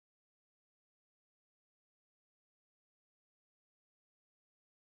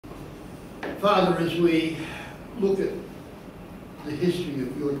Father, as we look at the history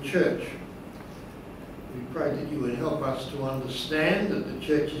of your church, we pray that you would help us to understand that the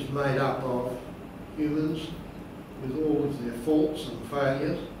church is made up of humans with all of their faults and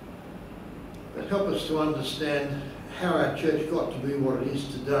failures, but help us to understand how our church got to be what it is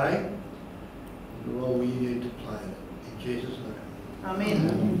today and the role you need to play in it. In Jesus' name.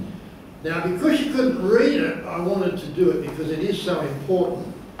 Amen. Now, because you couldn't read it, I wanted to do it because it is so important.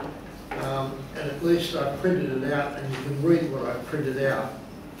 And at least I printed it out and you can read what I printed out.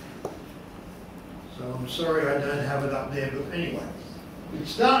 So I'm sorry I don't have it up there, but anyway. It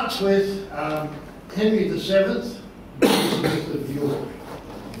starts with Henry VII, Elizabeth of York.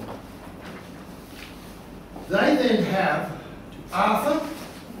 They then have Arthur,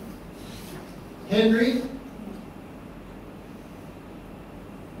 Henry,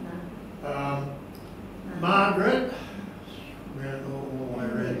 Margaret, all the way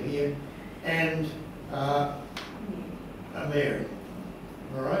around here, and Mary.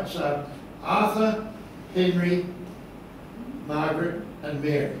 All right, so Arthur, Henry, Margaret, and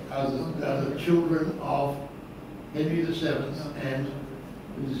Mary are the children of Henry VII and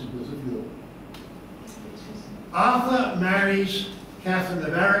Elizabeth of York. Arthur marries Catherine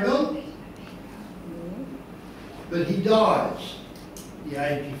of Aragon, but he dies at the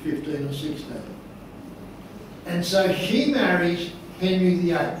age of 15 or 16. And so she marries Henry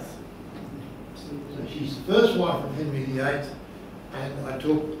VIII. So she's the first wife of Henry VIII, and I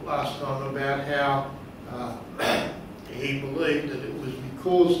talked last time about how he believed that it was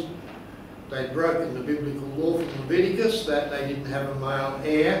because they'd broken the biblical law from Leviticus that they didn't have a male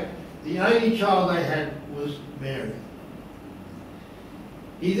heir. The only child they had was Mary.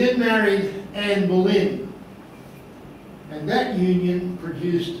 He then married Anne Boleyn, and that union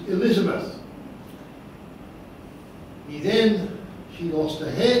produced Elizabeth. She lost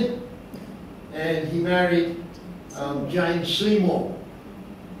her head, and he married Jane Seymour.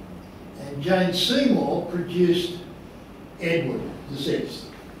 And Jane Seymour produced Edward VI.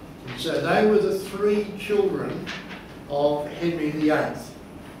 And so they were the three children of Henry VIII.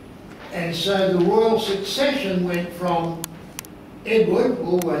 And so the royal succession went from Edward,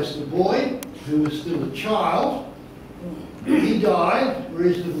 always the boy, who was still a child. He died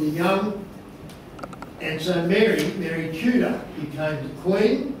reasonably young. And so Mary Tudor became the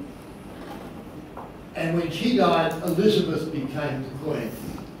queen. And when she died, Elizabeth became the queen.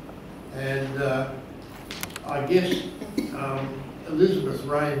 And I guess Elizabeth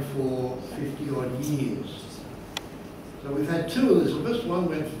reigned for 50-odd years. So we've had two Elizabeths. One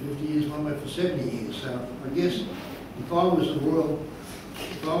went for 50 years, one went for 70 years. So I guess if I was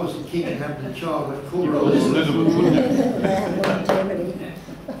the king and had a child, I'd call her Elizabeth, wouldn't it?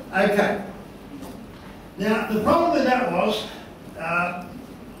 Okay. Now, the problem with that was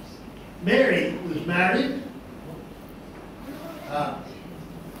Mary was married.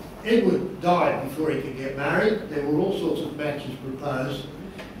 Edward died before he could get married. There were all sorts of matches proposed.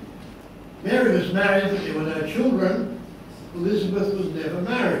 Mary was married, but there were no children. Elizabeth was never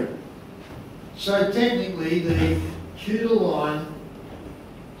married. So technically, the Tudor line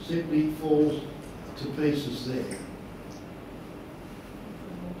simply falls to pieces there.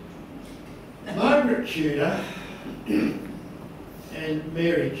 Margaret Tudor and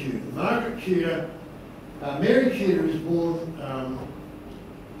Mary Tudor. Mary Tudor is born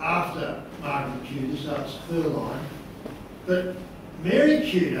after Margaret Tudor, so it's her line. But Mary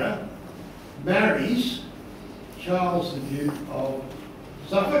Tudor marries Charles the Duke of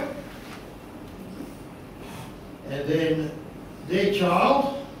Suffolk, and then their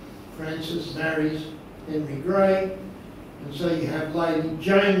child, Francis, marries Henry Grey, and so you have Lady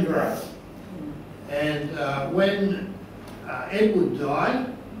Jane Grey. And when Edward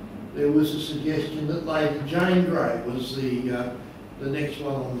died, there was a suggestion that Lady Jane Grey was the next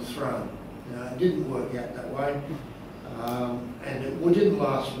one on the throne. Now, it didn't work out that way, and it didn't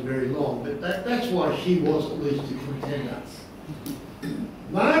last for very long, but that's why she was at least a contender.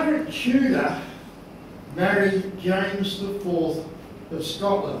 Margaret Tudor married James IV of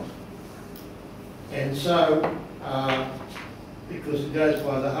Scotland, and so because it goes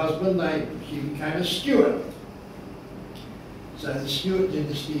by the husband, she became a Stuart. So the Stuart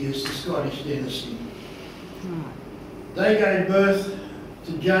dynasty is the Scottish dynasty. They gave birth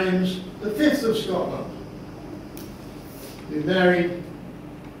to James V of Scotland, who married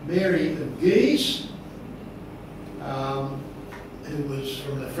Mary of Guise, who was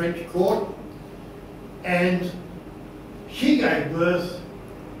from the French court, and she gave birth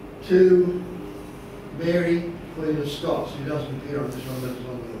to Mary, Queen of Scots, who doesn't appear on this one, but it's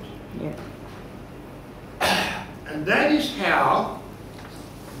on yours. Yeah. And that is how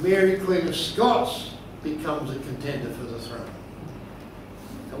Mary, Queen of Scots, becomes a contender for the throne.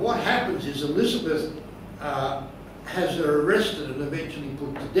 Now what happens is Elizabeth has her arrested and eventually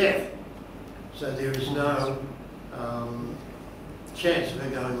put to death. So there is no chance of her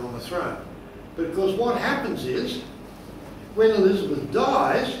going on the throne. But of course what happens is, when Elizabeth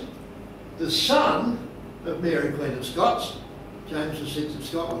dies, the son of Mary, Queen of Scots, James VI of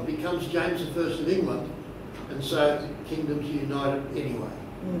Scotland, becomes James I of England, and so the kingdom's united anyway.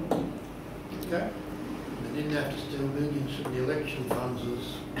 Okay? They didn't have to steal millions from the election funds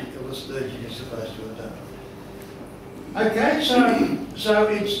as Nicola Sturgeon is supposed to have done. Okay, so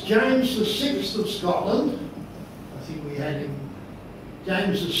it's James VI of Scotland. I think we had him.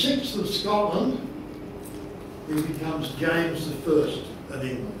 James VI of Scotland, who becomes James I of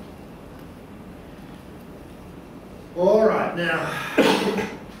England. All right, now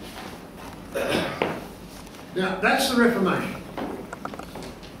that's the Reformation.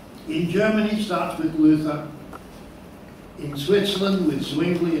 In Germany, it starts with Luther. In Switzerland, with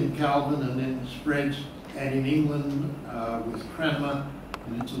Zwingli and Calvin, and then spreads. And in England, with Cranmer,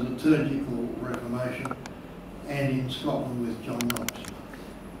 and it's a liturgical Reformation. And in Scotland, with John Knox.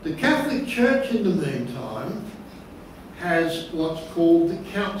 The Catholic Church, in the meantime, has what's called the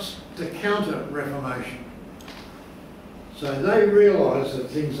Counter-Reformation. So they realise that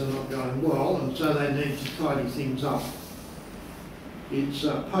things are not going well, and so they need to tidy things up. It's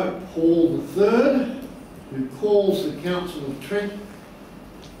Pope Paul III who calls the Council of Trent.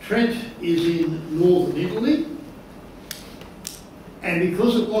 Trent is in northern Italy, and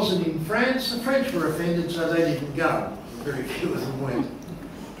because it wasn't in France, the French were offended, so they didn't go. Very few of them went.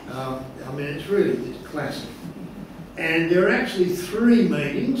 I mean, it's classic. And there are actually three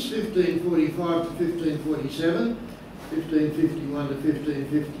meetings, 1545 to 1547, 1551 to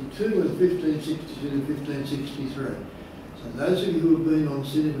 1552, and 1562 to 1563. So those of you who have been on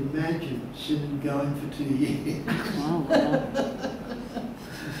synod, imagine synod going for 2 years.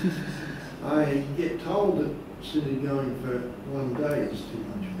 I get told that synod going for 1 day is too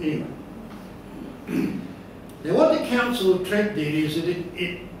much. Anyway. Now what the Council of Trent did is that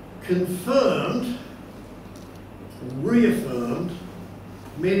it confirmed, reaffirmed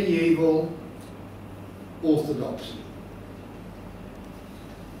medieval orthodoxy.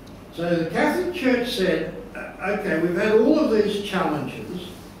 So the Catholic Church said, okay, we've had all of these challenges.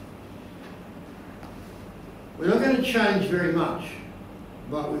 We're not going to change very much,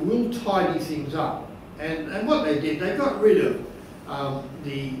 but we will tidy things up. And what they did, they got rid of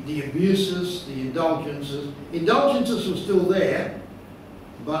the abuses, the indulgences. Indulgences were still there,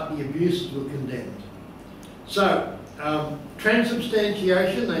 but the abuses were condemned. So,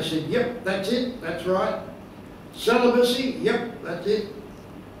 transubstantiation, they said, yep, that's it, that's right. Celibacy, yep, that's it.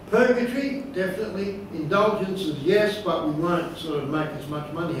 Purgatory, definitely. Indulgences, yes, but we won't sort of make as much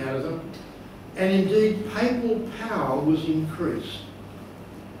money out of them. And indeed, papal power was increased.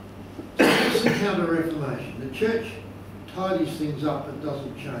 That's the Counter-Reformation. The Church tidies things up but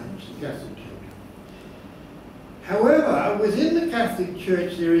doesn't change, the Catholic Church. However, within the Catholic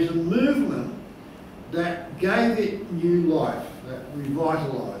Church there is a movement that gave it new life, that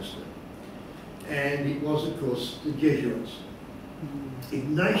revitalised it. And it was, of course, the Jesuits.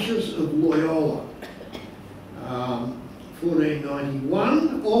 Ignatius of Loyola,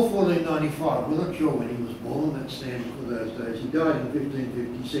 1491 or 1495, we're not sure when he was born, that's standard for those days. He died in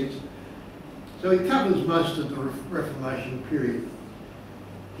 1556. So he covers most of the Reformation period.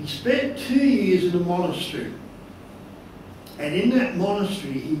 He spent 2 years in a monastery. And in that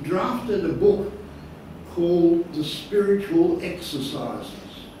monastery, he drafted a book called The Spiritual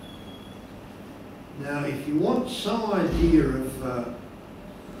Exercises. Now, if you want some idea of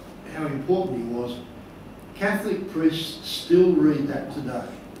how important he was, Catholic priests still read that today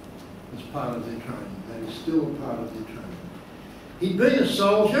as part of their training. That is still a part of their training. He'd been a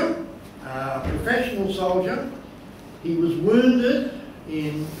soldier, a professional soldier. He was wounded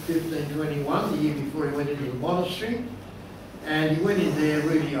in 1521, the year before he went into the monastery. And he went in there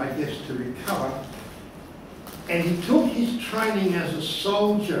really, I guess, to recover. And he took his training as a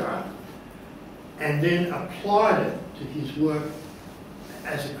soldier and then applied it to his work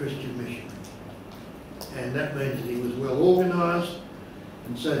as a Christian missionary. And that means that he was well organised,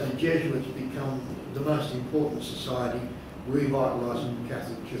 and so the Jesuits become the most important society revitalising the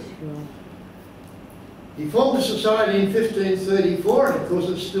Catholic Church. He formed a society in 1534, and of course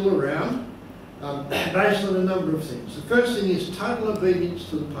it's still around, based on a number of things. The first thing is total obedience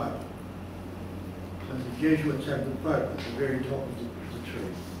to the Pope. So the Jesuits have the Pope at the very top of the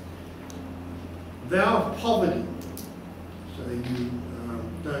tree. Vow of poverty, so you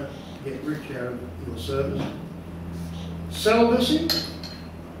don't get rich out of your service. Celibacy,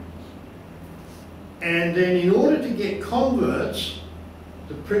 And then in order to get converts,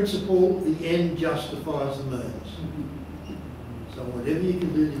 the principle, the end justifies the means. So whatever you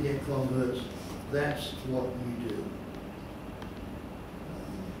can do to get converts, that's what you do.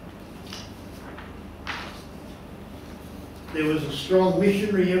 There was a strong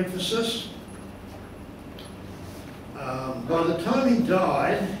missionary emphasis. By the time he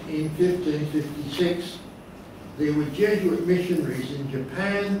died in 1556, there were Jesuit missionaries in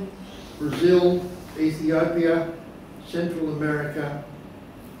Japan, Brazil, Ethiopia, Central America,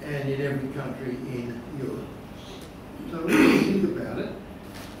 and in every country in Europe. So when you think about it,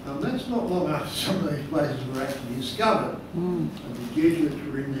 that's not long after some of these places were actually discovered. And the Jesuits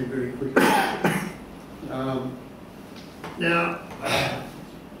were in there very quickly. Now,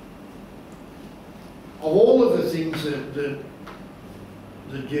 of all of the things that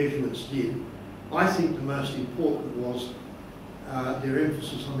the Jesuits did, I think the most important was their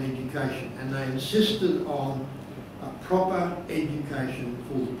emphasis on education, and they insisted on a proper education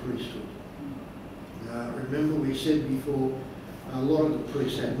for the priesthood. Remember we said before, a lot of the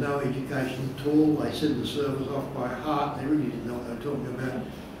priests had no education at all. They said the service off by heart. They really didn't know what they were talking about.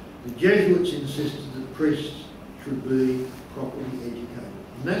 The Jesuits insisted that priests should be properly educated.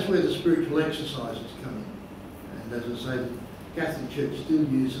 And that's where the spiritual exercises come in. And as I say, the Catholic Church still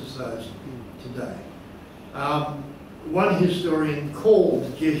uses those today. One historian called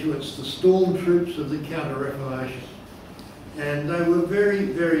the Jesuits the storm troops of the Counter-Reformation. And they were very,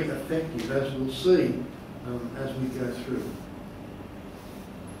 very effective, as we'll see as we go through.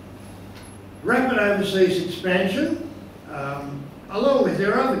 Rapid overseas expansion, along with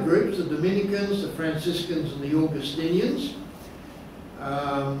their other groups, the Dominicans, the Franciscans and the Augustinians,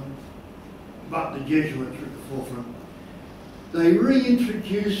 but the Jesuits were at the forefront. They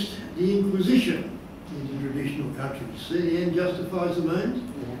reintroduced the Inquisition into traditional countries. See, the end justifies the means.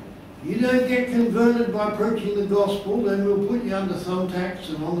 You don't get converted by preaching the gospel, then we'll put you under thumbtacks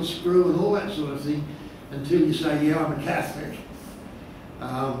and on the screw and all that sort of thing until you say, yeah, I'm a Catholic.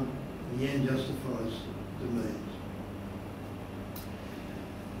 The end justifies the means.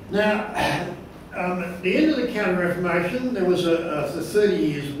 Now, at the end of the Counter-Reformation, there was the 30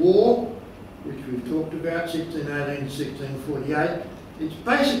 Years' War, which we've talked about, 1618 to 1648. It's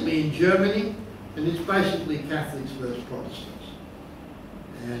basically in Germany, and it's basically Catholics versus Protestants.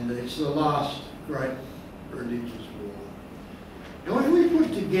 And it's the last great religious war. Now, if we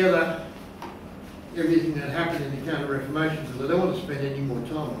put together everything that happened in the Counter-Reformation, because I don't want to spend any more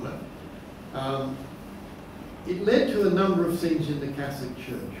time on it, it led to a number of things in the Catholic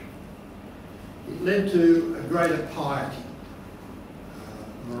Church. It led to a greater piety.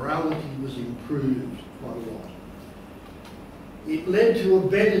 Morality was improved quite a lot. It led to a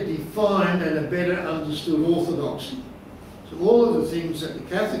better defined and a better understood orthodoxy. So all of the things that the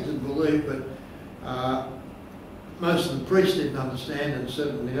Catholics had believed, but most of the priests didn't understand, and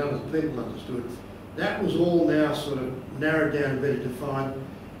certainly none of the people understood, that was all now sort of narrowed down and better defined,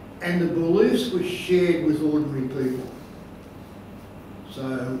 and the beliefs were shared with ordinary people.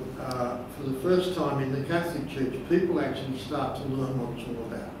 So for the first time in the Catholic Church, people actually start to learn what it's all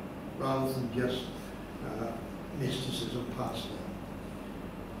about, rather than just mysticism passed down.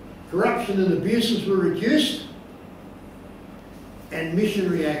 Corruption and abuses were reduced, and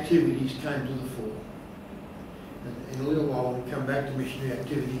missionary activities came to the fore. And in a little while, when we come back to missionary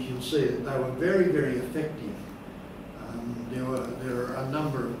activities, you'll see that they were very, very effective. There are a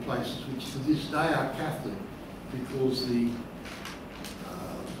number of places which to this day are Catholic because the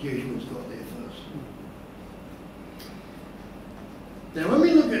Jesuits got there first. Now, when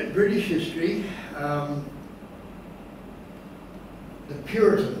we look at British history, the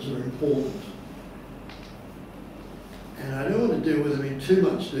Puritans are important. And I don't want to deal with them in too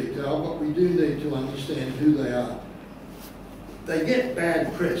much detail, but we do need to understand who they are. They get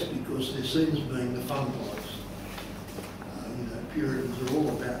bad press because they're seen as being the fun boys. Puritans are all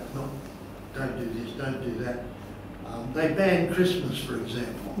about, don't do this, don't do that. They banned Christmas, for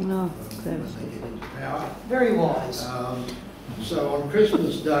example, when they get into power. Very wise. So on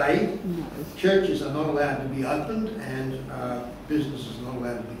Christmas Day, churches are not allowed to be opened and businesses are not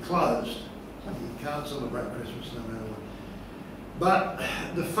allowed to be closed. So you can't celebrate Christmas no matter what. But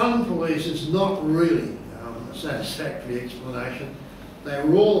the fun police is not really a satisfactory explanation. They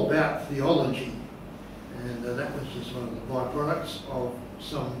were all about theology, and that was just one of the byproducts of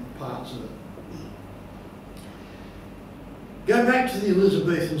some parts of it. Go back to the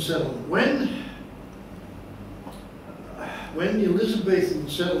Elizabethan settlement. When the Elizabethan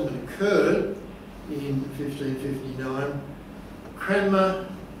settlement occurred in 1559, Cranmer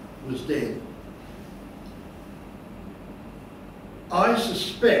was dead. I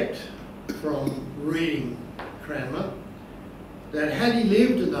suspect from reading Cranmer that had he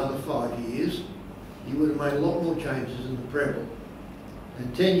lived another 5 years, he would have made a lot more changes in the preble.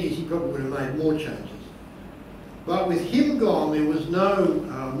 In 10 years, he probably would have made more changes. But with him gone, there was no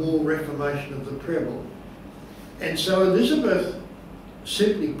more reformation of the preble. And so Elizabeth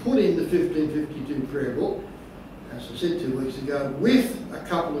simply put in the 1552 prayer book, as I said 2 weeks ago, with a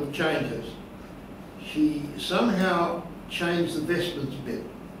couple of changes. She somehow changed the vestments bit,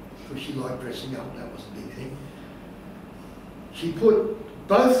 because she liked dressing up, that was the big thing. She put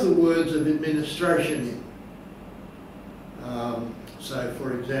both the words of administration in. So,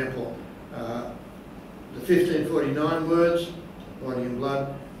 for example, the 1549 words, body and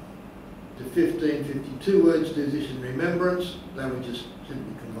blood, the 1552 words, do this in remembrance, they were just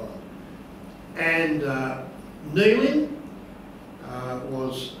simply combined. And kneeling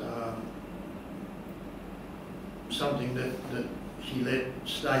was something that she let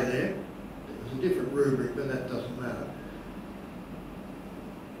stay there. It was a different rubric, but that doesn't matter.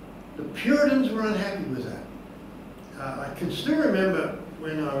 The Puritans were unhappy with that. I can still remember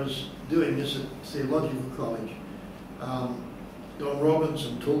when I was doing this at Theological College, Don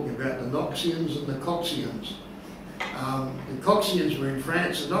Robinson talking about the Knoxians and the Coxians. The Coxians were in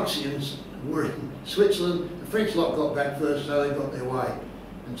France, the Knoxians were in Switzerland. The French lot got back first, so they got their way.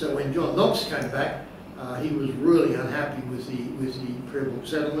 And so when John Knox came back, he was really unhappy with the prayer book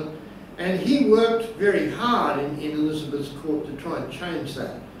settlement. And he worked very hard in Elizabeth's court to try and change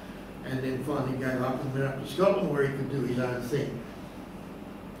that. And then finally gave up and went up to Scotland where he could do his own thing.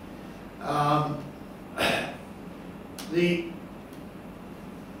 The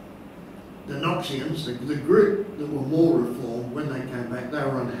Knoxians, the group that were more reformed, when they came back, they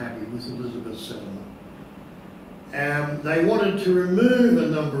were unhappy with Elizabeth's settlement. They wanted to remove a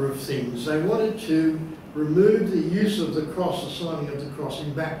number of things. They wanted to remove the use of the cross, the signing of the cross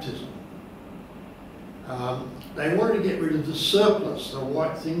in baptism. They wanted to get rid of the surplice, the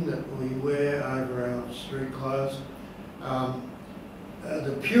white thing that we wear over our street clothes.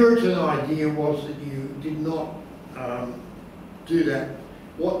 The Puritan idea was that you did not do that.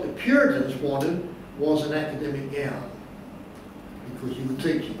 What the Puritans wanted was an academic gown, because you were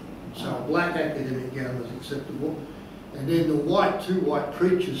teaching. So a black academic gown was acceptable. And then the two white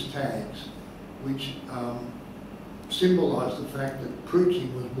preachers' tags, which symbolised the fact that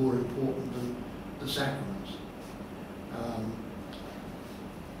preaching was more important than the sacraments.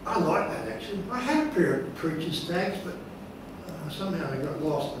 I like that actually. I had a pair of preachers' tags, but somehow they got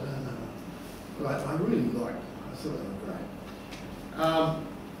lost. I don't know. But I really liked them. I thought they were great.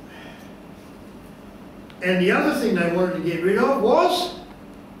 And the other thing they wanted to get rid of was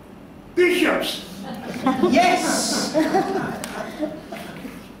bishops. Yes!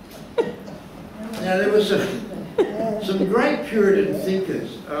 Now there were some great Puritan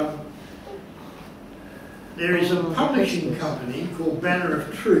thinkers. There is a publishing company called Banner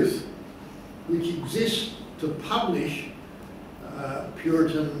of Truth, which exists to publish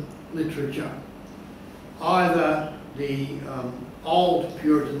Puritan literature. Either the old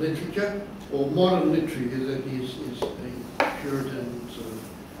Puritan literature or modern literature that is the Puritan sort of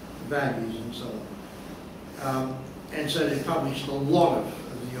values and so on. And so they published a lot of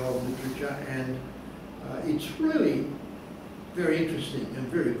the old literature, and it's really very interesting and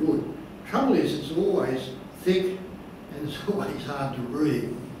very good. Trouble is, it's always thick and it's always hard to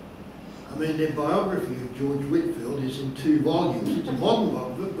read. I mean, their biography of George Whitefield is in 2 volumes. It's a modern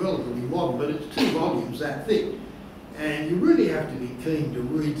one, relatively modern, but it's 2 volumes that thick. And you really have to be keen to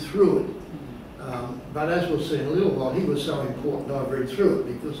read through it. But as we'll see in a little while, he was so important I've read through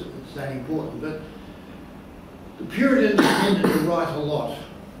it because it's that important. But the Puritans tended to write a lot.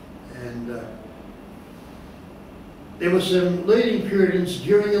 And there were some leading Puritans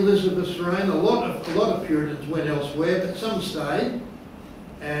during Elizabeth's reign. A lot of Puritans went elsewhere, but some stayed.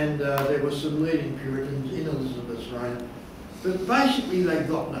 And there were some leading Puritans in Elizabeth's reign. But basically they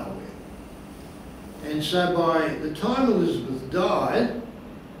got nowhere. And so by the time Elizabeth died,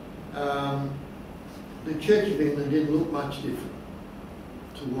 the Church of England didn't look much different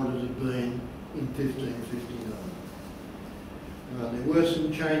to what it had been in 1559. There were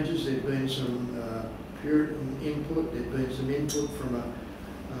some changes. There'd been some Puritan input. There'd been some input from a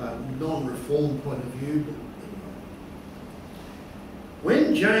non-reform point of view. But anyway.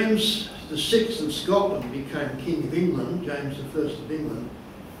 When James VI of Scotland became King of England, James I of England,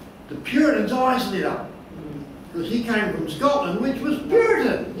 the Puritans' eyes lit up. Because he came from Scotland, which was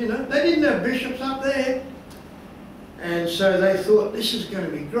Puritan, you know. They didn't have bishops up there. And so they thought, this is going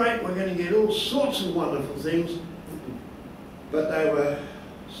to be great, we're going to get all sorts of wonderful things. But they were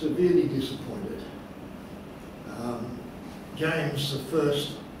severely disappointed. James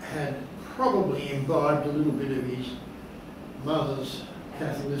I had probably imbibed a little bit of his mother's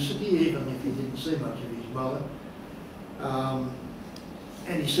Catholicity, even if he didn't see much of his mother.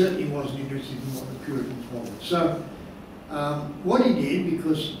 And he certainly wasn't interested in what the Puritans wanted. So what he did,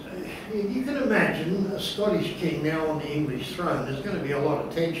 because you can imagine a Scottish king now on the English throne, there's going to be a lot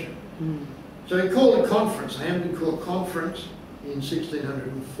of tension. Mm. So he called a conference, the Hampton Court Conference in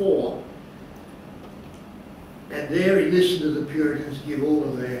 1604, and there he listened to the Puritans give all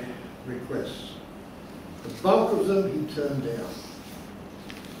of their requests. The bulk of them he turned down.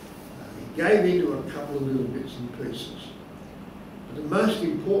 He gave in to a couple of little bits and pieces. But the most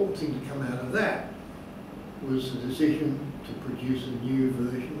important thing to come out of that was the decision to produce a new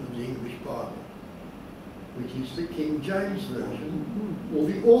version of the English Bible, which is the King James Version, or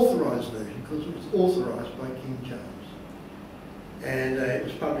the authorised version, because it was authorised by King James. And it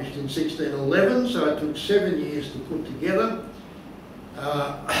was published in 1611, so it took 7 years to put together.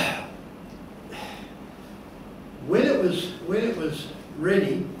 When it was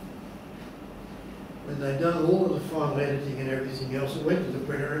ready, when they'd done all of the final editing and everything else, it went to the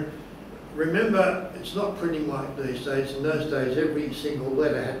printer. Remember, it's not printing like these days. In those days, every single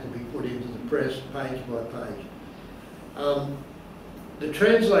letter had to be put into the press, page by page. The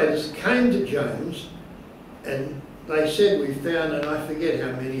translators came to James, and they said, we found, and I forget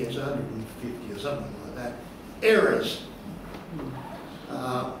how many, it's 150 or something like that, errors.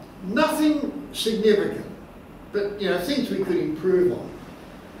 Nothing significant, but things we could improve on.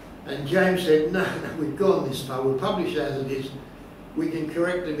 And James said, no, we've gone this far, we'll publish as it is, we can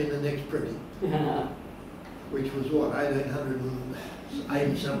correct them in the next printing. Which was what,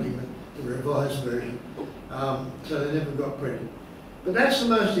 1880 something, the revised version. So they never got printed. But that's the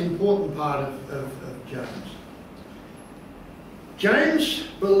most important part of James. James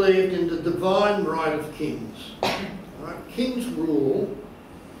believed in the divine right of kings. Right? Kings rule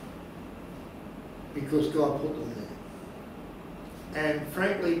because God put them there. And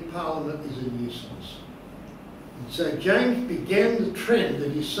frankly, Parliament is a nuisance. And so James began the trend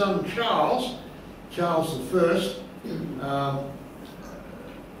that his son Charles I,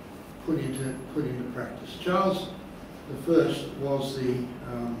 put into practice. Charles I was the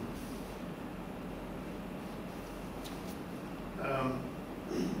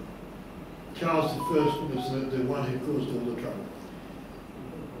Charles I was the one who caused all the trouble.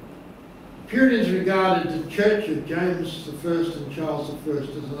 Puritans regarded the Church of James I and Charles I as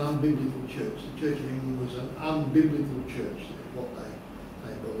an unbiblical church. The Church of England was an unbiblical church, is what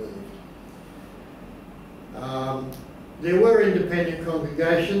they believed. There were independent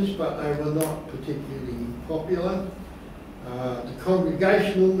congregations, but they were not particularly popular. The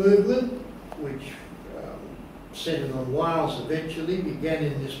Congregational movement, which centred on Wales eventually, began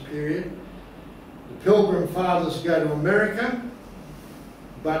in this period. The Pilgrim Fathers go to America,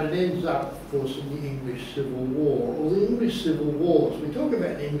 but it ends up, of course, in the English Civil War, or the English Civil Wars. We talk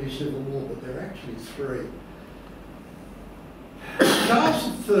about the English Civil War, but there are actually three. Charles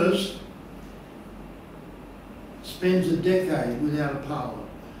I spends a decade without a parliament,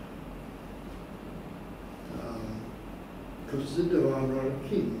 because it's the divine right of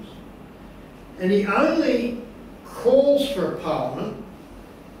kings. And he only calls for a parliament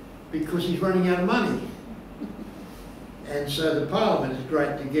because he's running out of money. And so the parliament is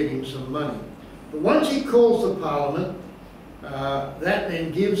great to get him some money. But once he calls the parliament, that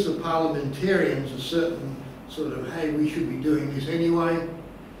then gives the parliamentarians a certain sort of, hey, we should be doing this anyway.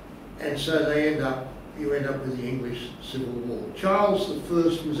 And so you end up with the English Civil War. Charles I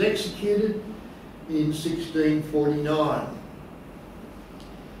was executed in 1649.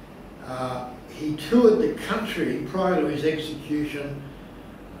 He toured the country prior to his execution,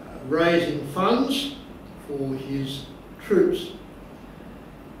 raising funds for his troops.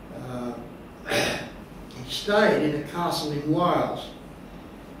 He stayed in a castle in Wales,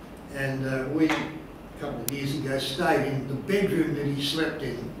 and we, a couple of years ago, stayed in the bedroom that he slept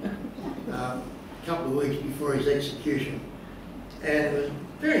in a couple of weeks before his execution. And it was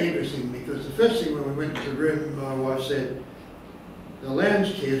very interesting because the first thing when we went to the room, my wife said, the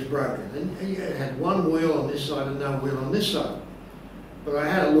lounge chair's broken. And he had one wheel on this side and no wheel on this side. But I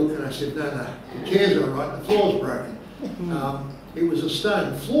had a look and I said, no, the chair's all right, the floor's broken. It was a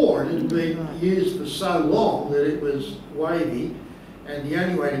stone floor. It had been used for so long that it was wavy, and the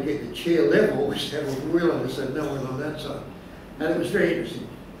only way to get the chair level was to have a wheel on this side, no wheel on that side. And it was very interesting.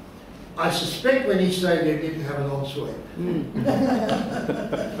 I suspect when he stayed there, he didn't have an ensuite.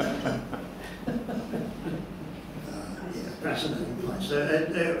 Fascinating place.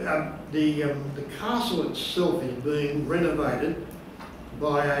 The castle itself is being renovated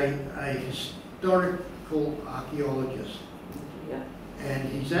by a historical archaeologist. Yeah. and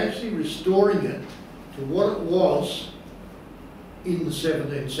he's actually restoring it to what it was in the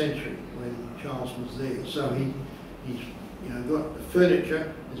 17th century when Charles was there. So he's got the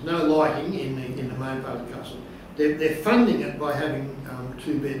furniture. There's no lighting in the main part of the castle. They're funding it by having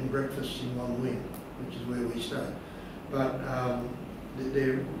 2 bed and breakfasts in one wing, which is where we stay. But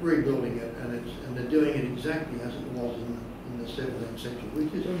they're rebuilding it, and they're doing it exactly as it was in the 17th century,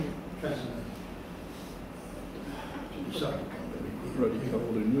 which is fascinating. So,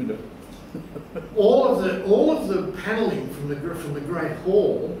 all of the panelling from the Great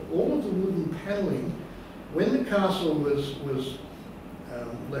Hall, all of the wooden panelling, when the castle was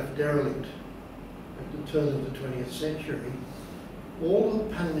left derelict at the turn of the 20th century, all of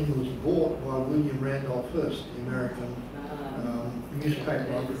the panelling was bought by William Randolph Hearst, the American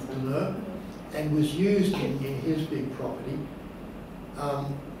newspaper entrepreneur, and was used in his big property.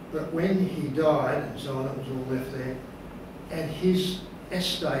 But when he died and so on, it was all left there, and his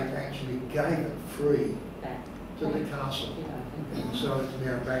estate actually gave it free to the castle, and so it's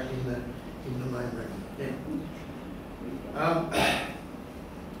now back in the main record. Yeah.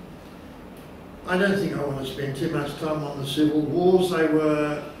 I don't think I want to spend too much time on the civil wars. They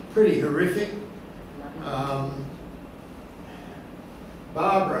were pretty horrific.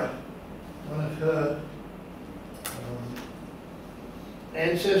 Barbara, one of her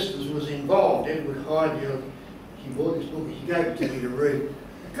ancestors, was involved. Edward Hyde, she bought this book, she gave it to me to read.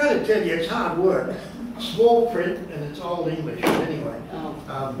 I can't tell you, it's hard work. Small print and it's old English, but anyway,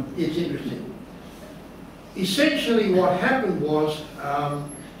 it's interesting. Essentially what happened was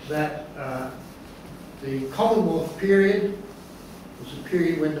that the Commonwealth period was a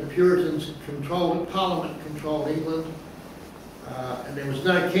period when the Puritans controlled it, Parliament controlled England, and there was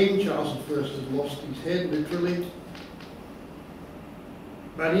no king. Charles I had lost his head, literally.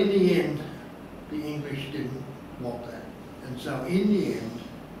 But in the end, the English didn't want that. And so in the end,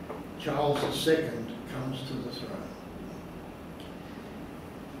 Charles II comes to the throne.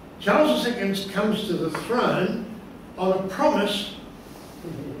 Charles II comes to the throne on a promise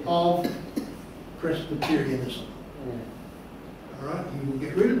of Presbyterianism. All right, he will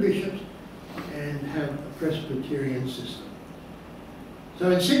get rid of bishops and have a Presbyterian system. So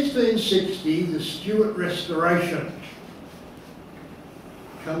in 1660, the Stuart Restoration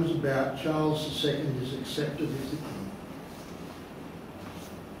comes about. Charles II is accepted as the king,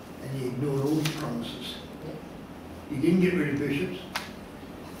 and he ignored all his promises. He didn't get rid of bishops.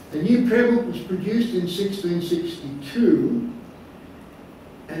 A new prayer book was produced in 1662,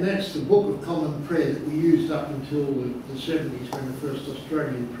 and that's the Book of Common Prayer that we used up until the 70s when the first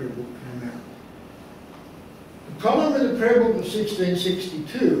Australian prayer book came out. The problem with the prayer book of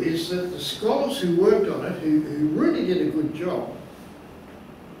 1662 is that the scholars who worked on it, who really did a good job,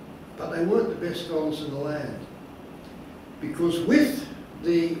 but they weren't the best scholars in the land. Because with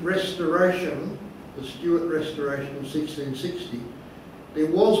the restoration, the Stuart Restoration of 1660, there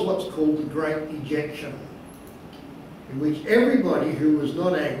was what's called the Great Ejection, in which everybody who was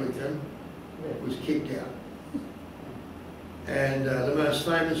not Anglican was kicked out. And the most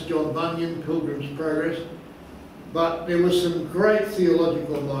famous, John Bunyan, Pilgrim's Progress. But there were some great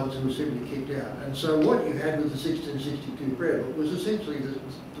theological minds who were simply kicked out. And so what you had with the 1662 prayer book was essentially the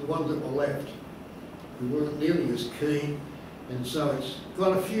ones that were left, who weren't nearly as keen. And so it's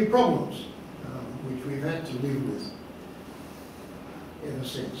got a few problems, which we've had to live with ever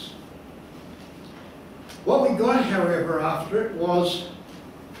since. What we got, however, after it was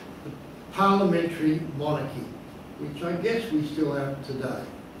the parliamentary monarchy, which I guess we still have today.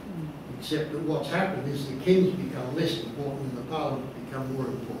 Except that what's happened is the king's become less important and the parliament become more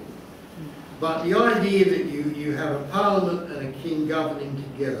important. But the idea that you have a parliament and a king governing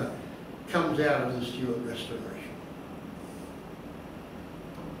together comes out of the Stuart Restoration.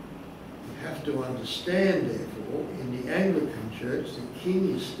 You have to understand, therefore, in the Anglican Church, the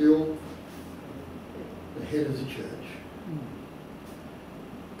king is still the head of the church.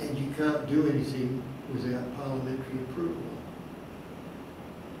 And you can't do anything without parliamentary approval.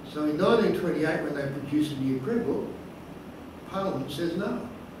 So in 1928, when they produced a new prayer book, Parliament says no.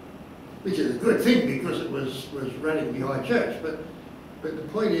 Which is a good thing because it was radically high church, but the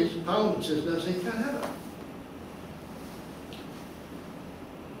point is, Parliament says no, so you can't have it.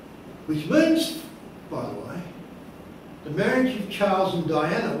 Which means, by the way, the marriage of Charles and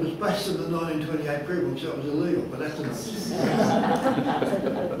Diana was based on the 1928 prayer book, so it was illegal, but that's enough.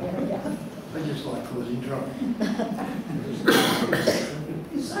 I just like causing trouble.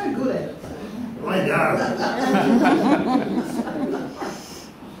 You're so good at it. I know.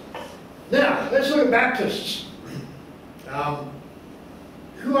 Now, let's look at Baptists,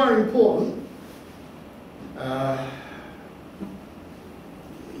 who are important.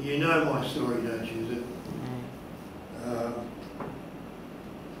 You know my story, don't you?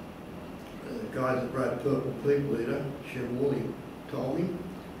 The guy that wrote Purple People Eater, Chevrolet, told me,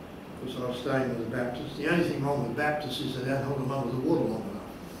 because I was staying with the Baptists. The only thing wrong with Baptists is they don't hold them under the water long enough.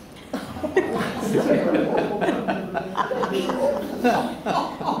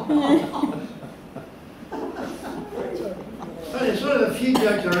 So it's one of the few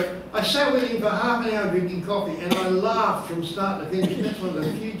jokes I sat with him for half an hour drinking coffee and I laughed from start to finish. That's one of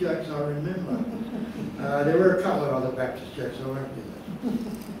the few jokes I remember. There were a couple of other Baptist jokes, I won't do that.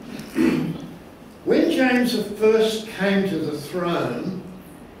 When James first came to the throne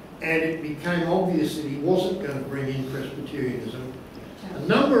and it became obvious that he wasn't going to bring in Presbyterianism, a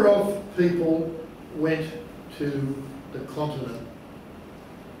number of people went to the continent.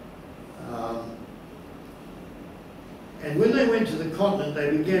 And when they went to the continent,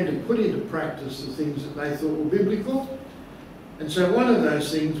 they began to put into practice the things that they thought were biblical. And so one of those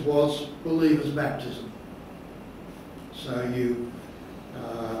things was believers' baptism. So you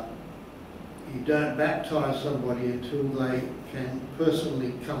don't baptise somebody until they can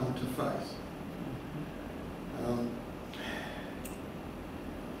personally come to faith.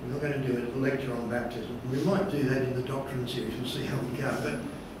 We're not going to do a lecture on baptism. We might do that in the doctrine series. We'll see how we go.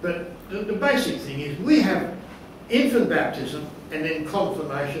 But the basic thing is we have infant baptism and then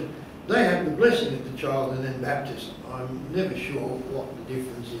confirmation. They have the blessing of the child and then baptism. I'm never sure what the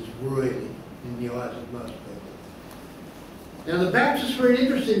difference is really in the eyes of most people. Now the Baptists were an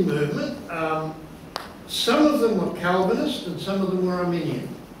interesting movement. Some of them were Calvinist and some of them were Arminian.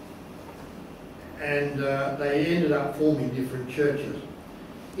 And they ended up forming different churches.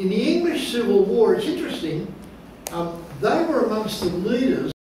 In the English Civil War, it's interesting, they were amongst the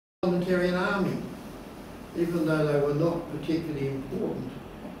leaders of the parliamentarian army, even though they were not particularly important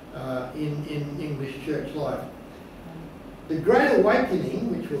in English church life. The Great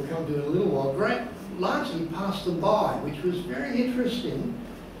Awakening, which we'll come to in a little while, largely passed them by, which was very interesting.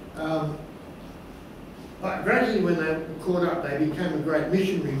 But gradually when they caught up, they became a great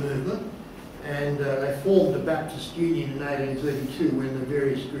missionary movement, and they formed the Baptist Union in 1832 when the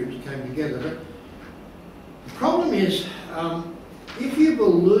various groups came together. But the problem is, if you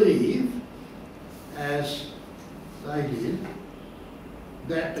believe, as they did,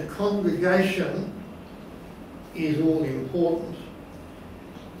 that the congregation is all important,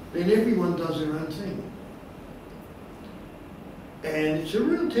 then everyone does their own thing. And it's a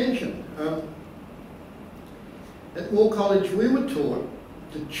real tension. At Moore College we were taught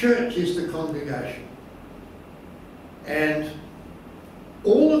the church is the congregation. And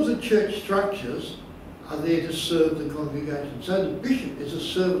all of the church structures are there to serve the congregation. So the bishop is a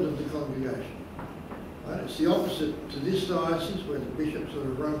servant of the congregation. Right? It's the opposite to this diocese where the bishop sort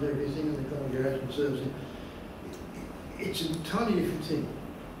of runs everything and the congregation serves him. It's an entirely different thing.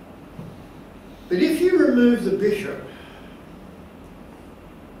 But if you remove the bishop,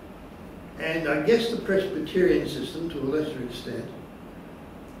 and I guess the Presbyterian system to a lesser extent,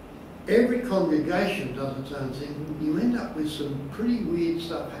 every congregation does its own thing, you end up with some pretty weird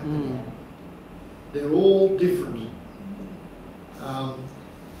stuff happening. They're all different.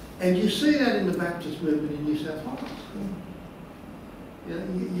 And you see that in the Baptist movement in New South Wales. You know,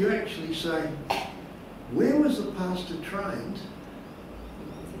 you actually say, where was the pastor trained?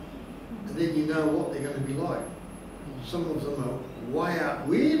 And then you know what they're going to be like. Some of them are way out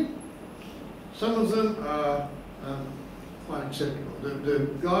weird. Some of them are quite acceptable. The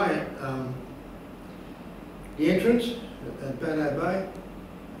guy at the entrance at Banno Bay,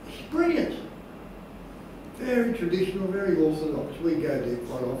 he's brilliant. Very traditional, very orthodox. We go there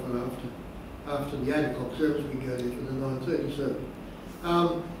quite often after the 8 o'clock service. We go there for the 9:30 service.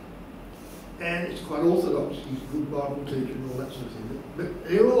 And it's quite orthodox. He's a good Bible teacher and all that sort of thing. But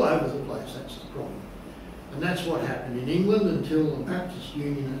they're all over the place, that's the problem. And that's what happened in England until the Baptist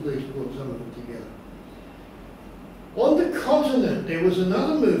Union at least brought some of it together. On the continent, there was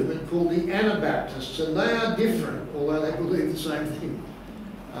another movement called the Anabaptists, and they are different, although they believe the same thing.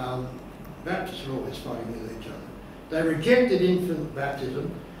 Baptists are always fighting with each other. They rejected infant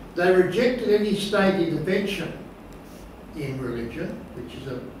baptism. They rejected any state intervention in religion, which is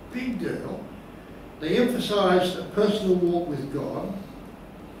a big deal. They emphasised a personal walk with God.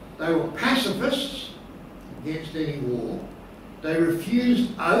 They were pacifists against any war. They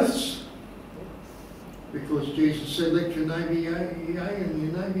refused oaths because Jesus said, let your name be yea and your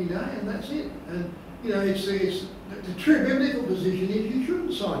name be nay, and that's it. And you know, the true biblical position is you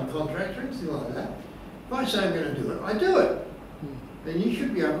shouldn't sign contracts or anything like that. If I say I'm going to do it, I do it. Then you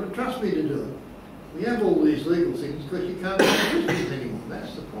should be able to trust me to do it. We have all these legal things because you can't be Christians anymore.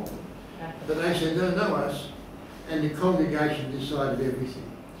 That's the problem. But they said, no us. And the congregation decided everything.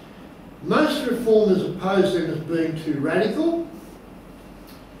 Most reformers opposed them as being too radical,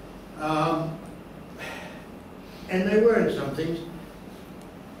 and they were in some things.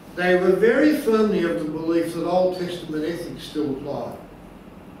 They were very firmly of the belief that Old Testament ethics still apply.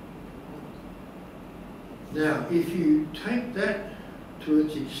 Now, if you take that to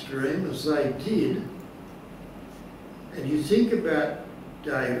its extreme, as they did, and you think about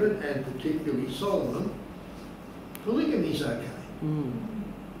David and particularly Solomon, polygamy is okay.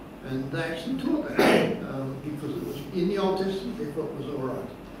 And they actually taught that because it was in the Old Testament, they thought it was all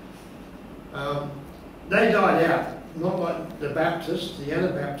right. They died out, not like the Baptists. The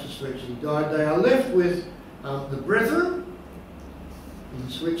Anabaptists actually died. They are left with the Brethren in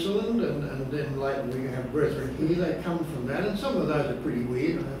Switzerland, and then later we have Brethren here. They come from that, and some of those are pretty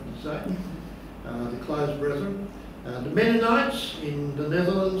weird, I have to say. The closed Brethren. The Mennonites in the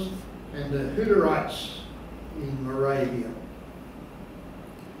Netherlands, and the Hutterites in Moravia.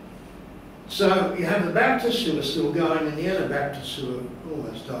 So you have the Baptists who are still going, and the Anabaptists who have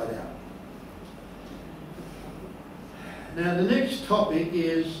almost died out. Now the next topic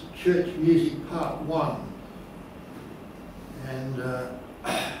is church music part 1. And we'll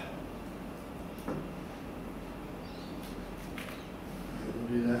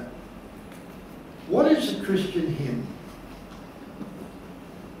do that. What is a Christian hymn?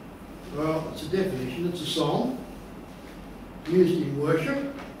 Well, it's a definition. It's a song used in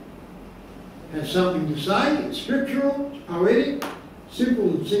worship. Has something to say. It's scriptural, it's poetic, simple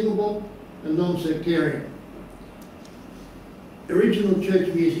and singable, and non-sectarian. Original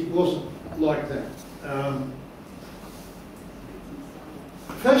church music wasn't like that.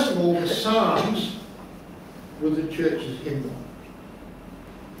 First of all, the Psalms were the church's hymnal.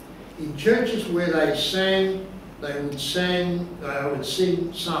 In churches where they sang, they would sing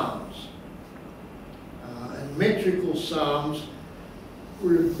psalms. And metrical psalms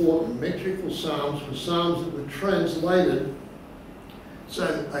were important. Metrical psalms were psalms that were translated so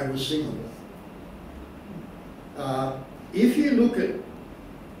that they were singable. If you look at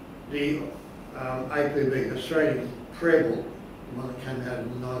the APB, the Australian Prayer Book, the one that came out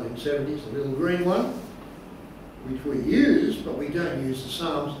in the 1970s, the little green one, which we use, but we don't use the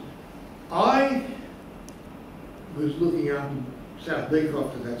Psalms. I was looking up in South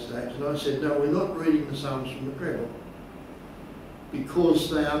Beecroft at that stage, and I said, no, we're not reading the Psalms from the prayer book, because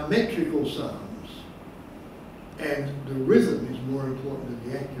they are metrical psalms, and the rhythm is more important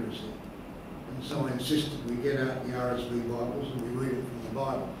than the accuracy. And so I insisted we get out the RSV Bibles and we read it from the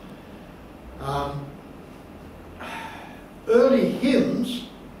Bible. Early hymns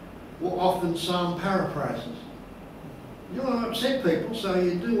were often psalm paraphrases. You don't want to upset people, so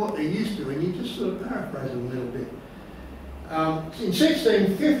you do what they're used to and you just sort of paraphrase them a little bit. In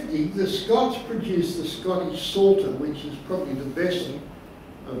 1650, the Scots produced the Scottish Psalter, which is probably the best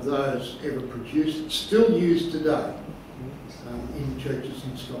of those ever produced. It's still used today in churches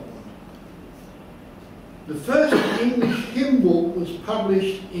in Scotland. The first English hymn book was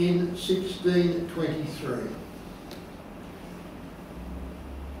published in 1623.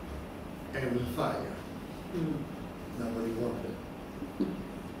 And it was a failure. Nobody wanted it.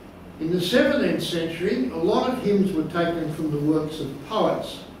 In the 17th century, a lot of hymns were taken from the works of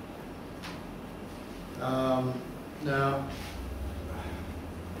poets. Now,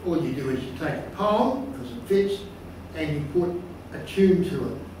 all you do is you take a poem, because it fits, and you put a tune to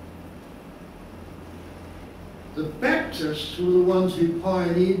it. The Baptists were the ones who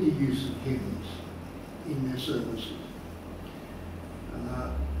pioneered the use of hymns in their services.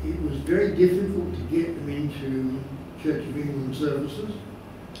 It was very difficult to get them into Church of England services,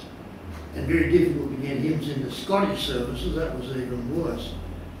 and very difficult to get hymns into Scottish services. That was even worse.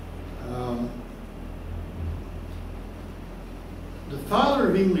 The father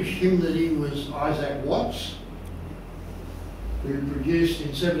of English hymnody was Isaac Watts, who produced in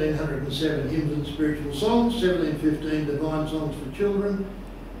 1707 hymns and spiritual songs, 1715 divine songs for children,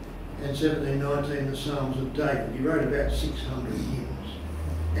 and 1719 the Psalms of David. He wrote about 600 hymns.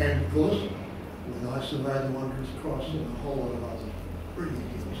 And of course, When I Survey the Wondrous Cross and a whole lot of other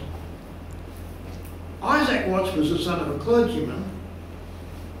brilliant hymns. Isaac Watts was the son of a clergyman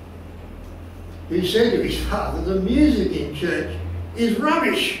who said to his father, the music in church is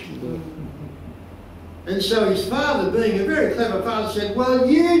rubbish. And so his father, being a very clever father, said, well,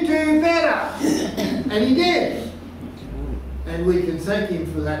 you do better. And he did. And we can thank him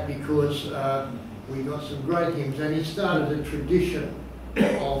for that, because we got some great hymns, and he started a tradition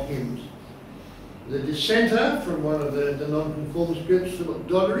of hymns. The dissenter from one of the nonconformist groups, Philip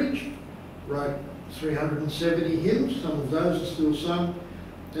Doddridge, wrote 370 hymns. Some of those are still sung.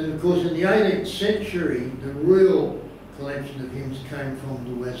 And of course, in the 18th century, the real collection of hymns came from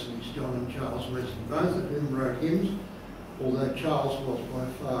the Wesleys, John and Charles Wesley, both of whom wrote hymns, although Charles was by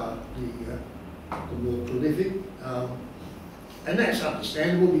far the more prolific. And that's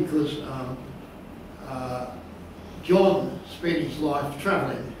understandable because John spent his life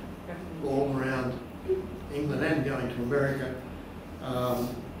travelling all around England and going to America.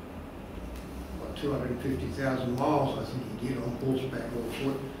 250,000 miles, I think he did, on horseback or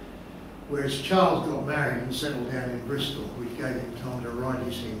foot. Whereas Charles got married and settled down in Bristol, which gave him time to write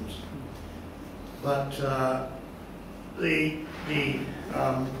his hymns. But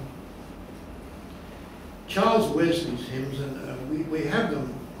Charles Wesley's hymns, and we have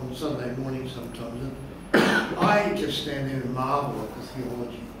them on Sunday morning sometimes, and I just stand there and marvel at the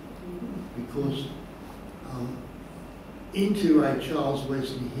theology, because into a Charles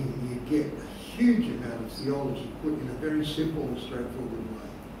Wesley hymn you get a huge amount of theology put in a very simple and straightforward way.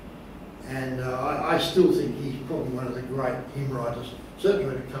 And I still think he's probably one of the great hymn writers, certainly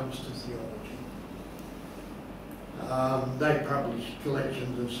when it comes to theology. They publish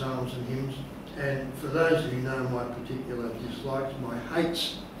collections of psalms and hymns, and for those who know my particular dislikes, my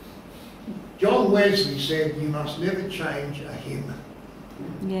hates, John Wesley said you must never change a hymn.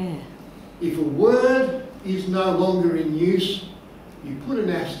 Yeah. If a word is no longer in use, you put an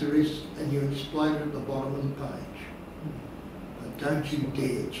asterisk and you explain it at the bottom of the page. But don't you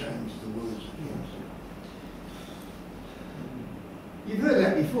dare change the words of hymns. You've heard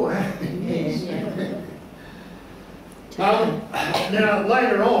that before, haven't you? Yes. Now,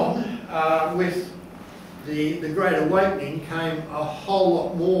 later on, with the Great Awakening came a whole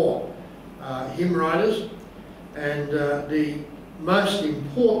lot more hymn writers, and the most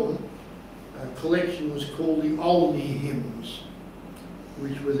important collection was called the Olney Hymns,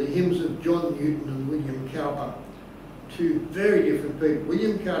 which were the hymns of John Newton and William Cowper, two very different people.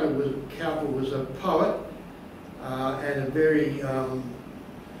 William Cowper was a poet and a very, I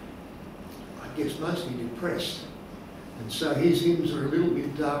guess, mostly depressed. And so his hymns are a little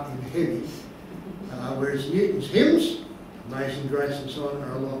bit dark and heavy, whereas Newton's hymns, Amazing Grace and so on,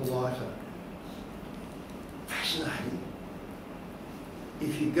 are a lot lighter. Fascinating.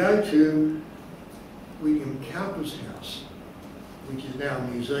 If you go to William Cowper's house, which is now a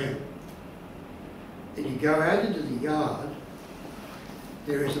museum, and you go out into the yard,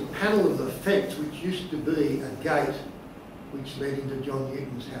 there is a panel of the fence which used to be a gate which led into John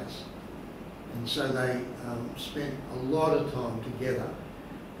Newton's house. And so they spent a lot of time together.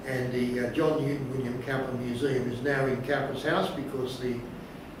 And the John Newton William Cowper Museum is now in Cowper's house because the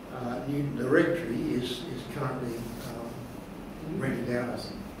Newton Directory is currently rented out, I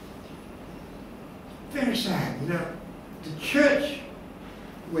think. Very sad, you know. The church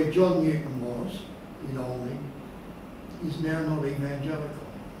where John Newton was, in Olney, is now not evangelical.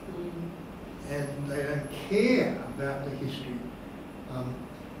 And they don't care about the history.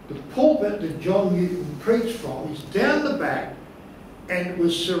 The pulpit that John Newton preached from is down the back, and it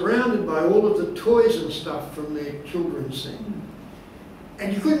was surrounded by all of the toys and stuff from their children's thing.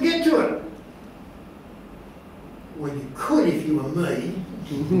 And you couldn't get to it. Well, you could if you were me.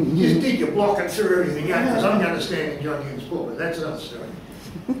 Just did you block it through everything else, because I'm going to stand in John Newton's pulpit. That's another story.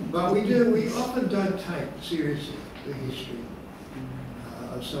 But we often don't take seriously the history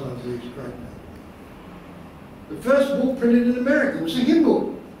of some of these great men. The first book printed in America was a hymn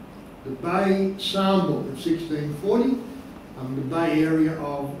book, the Bay Psalm Book of 1640, the Bay area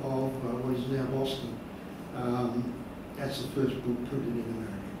of what is now Boston. That's the first book printed in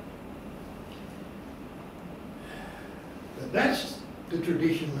America. But that's the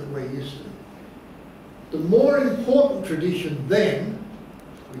tradition that we're used to. The more important tradition then,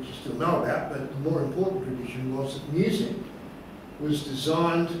 which you still know about, but the more important tradition was that music was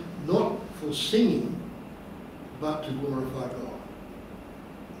designed not for singing, but to glorify God.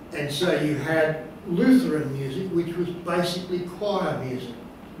 And so you had Lutheran music, which was basically choir music.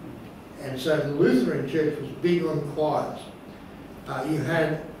 And so the Lutheran Church was big on choirs. You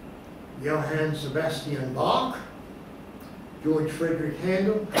had Johann Sebastian Bach, George Frederick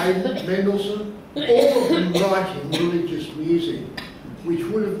Handel, Haydn, Mendelssohn, all of them writing religious music, which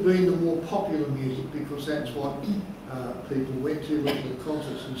would have been the more popular music because that's what people went to the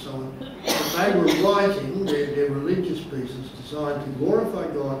concerts and so on. But they were writing their religious pieces designed to glorify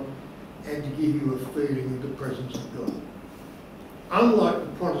God and to give you a feeling of the presence of God. Unlike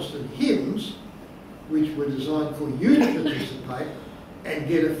the Protestant hymns, which were designed for you to participate and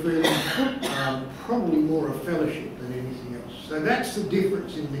get a feeling, probably more of fellowship than anything else. So that's the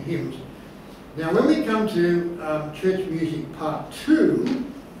difference in the hymns. Now when we come to church music part 2,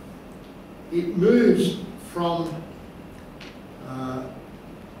 it moves from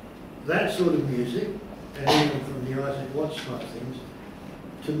that sort of music and even from the Isaac Watts type things,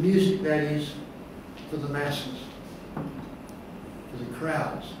 to music that is for the masses, for the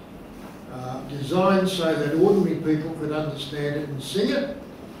crowds. Designed so that ordinary people could understand it and sing it,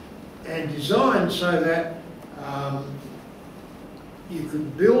 and designed so that you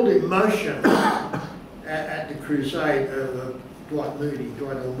could build emotion at the crusade of Dwight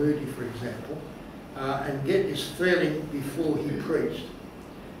L. Moody, for example, and get this feeling before he preached.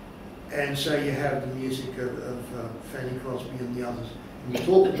 And so you have the music of Fanny Crosby and the others. And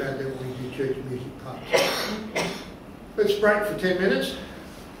we'll talk about that when we do church music parts. Let's break for 10 minutes,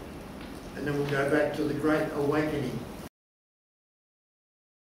 and then we'll go back to the Great Awakening.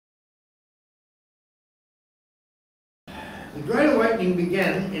 The Great Awakening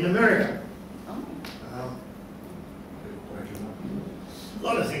began in America. A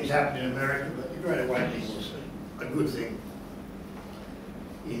lot of things happened in America, but the Great Awakening was a good thing.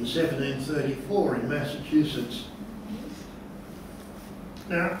 In 1734 in Massachusetts.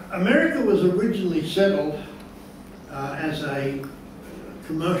 Now, America was originally settled as a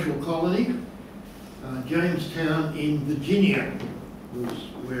commercial colony. Jamestown in Virginia was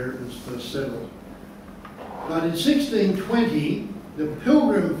where it was first settled. But in 1620, the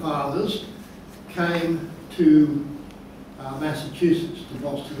Pilgrim Fathers came to Massachusetts, to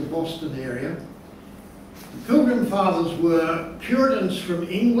the Boston area. The Pilgrim Fathers were Puritans from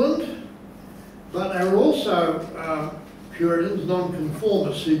England, but they were also Puritans,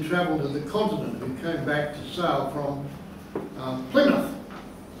 nonconformists, who travelled to the continent, who came back to sail from Plymouth,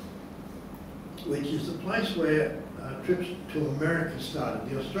 which is the place where trips to America started.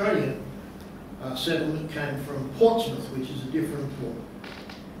 The Australian settlement came from Portsmouth, which is a different port.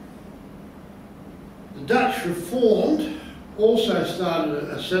 The Dutch Reformed also started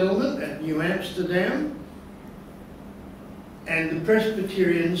a settlement at New Amsterdam, and the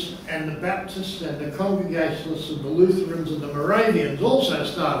Presbyterians and the Baptists and the Congregationalists and the Lutherans and the Moravians also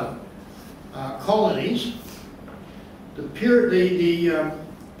started colonies. The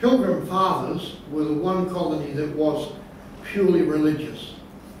Pilgrim Fathers were the one colony that was purely religious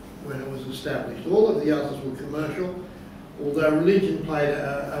when it was established. All of the others were commercial, although religion played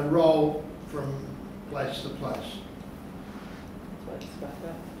a role from place to place.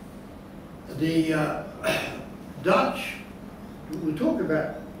 The Dutch, we'll talk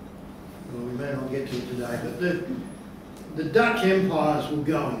about, well, we may not get to it today, but the Dutch empires were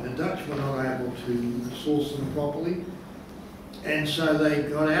going. The Dutch were not able to source them properly, and so they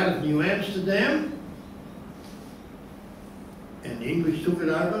got out of New Amsterdam, and the English took it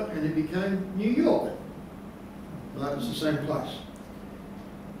over, and it became New York. Well, it's the same place.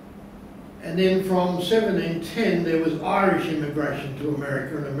 And then from 1710, there was Irish immigration to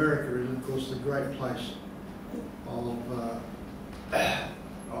America, and America is, of course, the great place of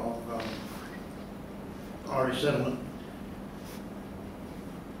Irish settlement.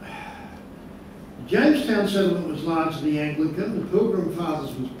 The Jamestown settlement was largely Anglican. The Pilgrim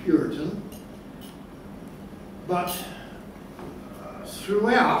Fathers was Puritan. But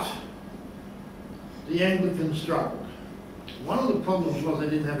throughout, the Anglicans struggled. One of the problems was they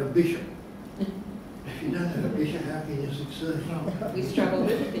didn't have a bishop. If you don't have a bishop, how can you succeed? We struggle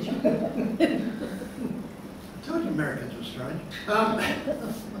with a bishop. I told you Americans were strange.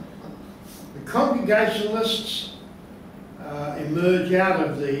 The Congregationalists emerge out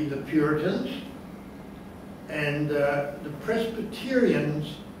of the Puritans, and the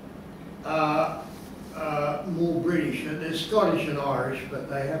Presbyterians are more British, and they're Scottish and Irish, but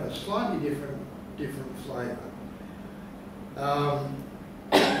they have a slightly different flavour.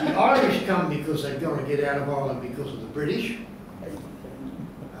 The Irish come because they're going to get out of Ireland because of the British.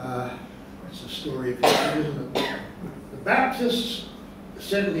 It's a story of history, isn't it? The Baptists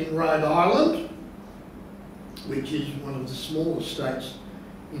settled in Rhode Island, which is one of the smallest states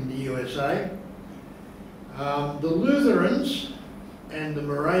in the USA. The Lutherans and the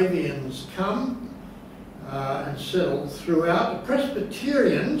Moravians come and settle throughout. The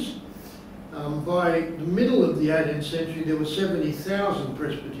Presbyterians, by the middle of the 18th century, there were 70,000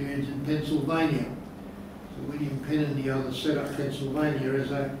 Presbyterians in Pennsylvania. So William Penn and the others set up Pennsylvania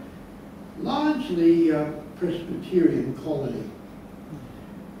as a largely Presbyterian colony.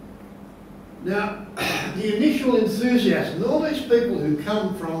 Now, the initial enthusiasm, all these people who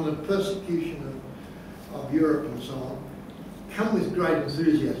come from the persecution of Europe and so on, come with great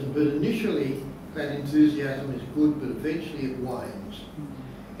enthusiasm, but initially that enthusiasm is good, but eventually it wanes.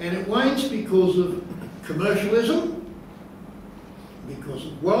 And it wanes because of commercialism, because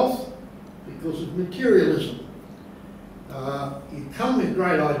of wealth, because of materialism. You come with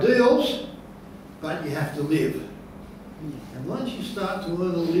great ideals, but you have to live. And once you start to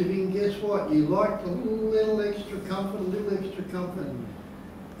earn a living, guess what? You like a little extra comfort, a little extra comfort.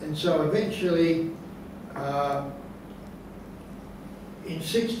 And so eventually, in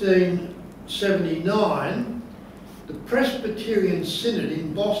 1679, the Presbyterian Synod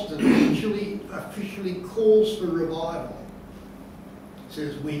in Boston officially calls for revival. It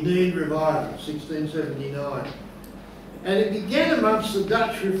says, we need revival, 1679. And it began amongst the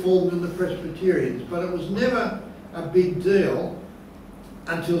Dutch Reformed and the Presbyterians, but it was never a big deal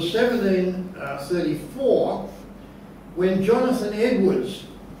until 1734, when Jonathan Edwards,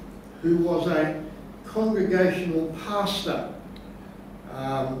 who was a congregational pastor,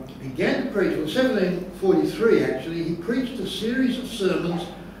 began to preach. Well, 1743 actually, he preached a series of sermons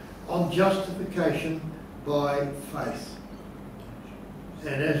on justification by faith.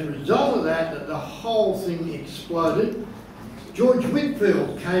 And as a result of that, the whole thing exploded. George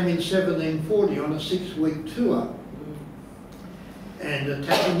Whitefield came in 1740 on a 6-week tour, and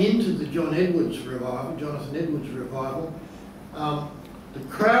tapping into the Jonathan Edwards revival. The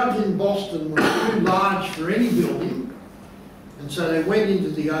crowds in Boston were too large for any building, and so they went into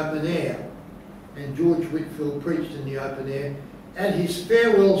the open air, and George Whitefield preached in the open air. At his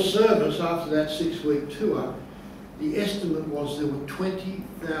farewell service after that 6-week tour, the estimate was there were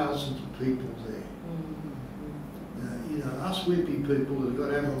 20,000 people there. Now, you know, us wimpy people that have got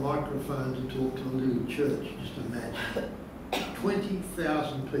to have a microphone to talk to a little church, just imagine.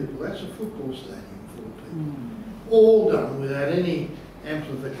 20,000 people, that's a football stadium full of people. All done without any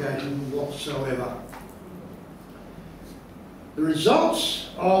amplification whatsoever. The results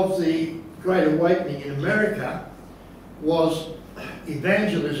of the Great Awakening in America was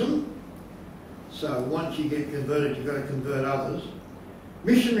evangelism. So once you get converted, you've got to convert others.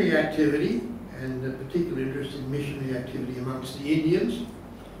 Missionary activity, and a particular interest in missionary activity amongst the Indians.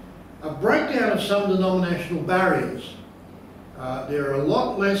 A breakdown of some denominational barriers. There are a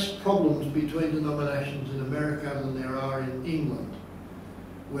lot less problems between denominations in America than there are in England,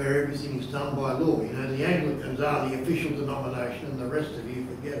 where everything is done by law. You know, the Anglicans are the official denomination and the rest of you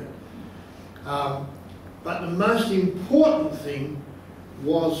forget it. But the most important thing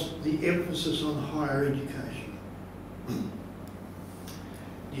was the emphasis on higher education.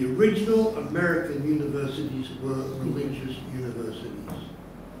 The original American universities were religious universities,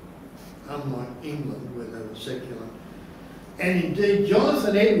 unlike England where they were secular. And indeed,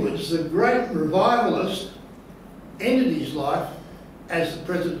 Jonathan Edwards, the great revivalist, ended his life as the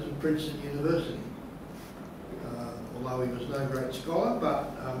president of Princeton University. Although he was no great scholar,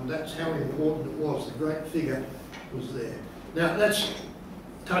 but that's how important it was. The great figure was there. Now, that's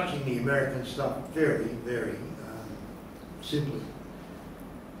touching the American stuff very, very simply.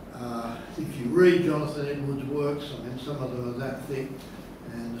 If you read Jonathan Edwards' works, I mean, some of them are that thick,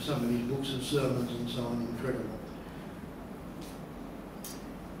 and some of his books and sermons and so on, incredible.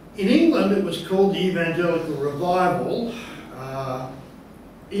 In England, it was called the Evangelical Revival,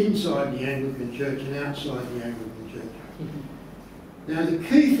 inside the Anglican Church and outside the Anglican Church. Now, the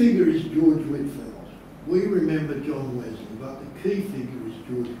key figure is George Whitefield. We remember John Wesley, but the key figure is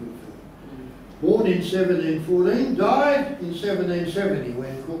George Whitefield. Born in 1714, died in 1770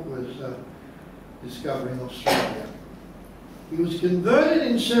 when Cook was discovering Australia. He was converted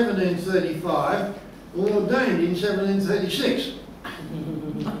in 1735, ordained in 1736,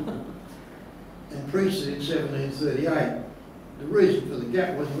 and priested in 1738. The reason for the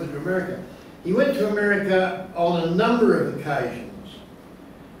gap was he went to America. He went to America on a number of occasions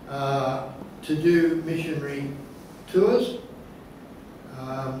to do missionary tours.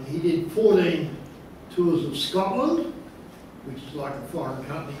 He did 14 tours of Scotland, which is like a foreign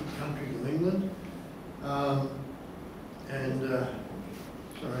country to England. Sorry,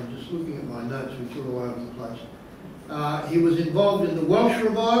 I'm just looking at my notes, which are all over the place. He was involved in the Welsh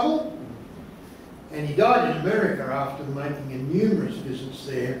revival, and he died in America after making numerous visits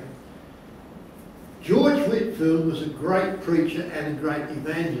there. George Whitefield was a great preacher and a great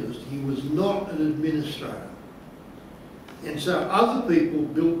evangelist. He was not an administrator. And so other people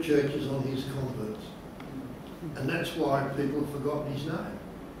built churches on his converts. And that's why people have forgotten his name.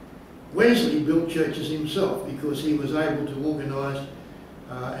 Wesley built churches himself because he was able to organise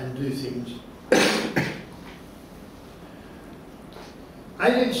and do things.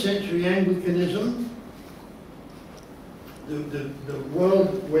 18th century Anglicanism, the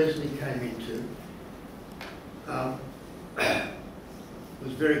world Wesley came into,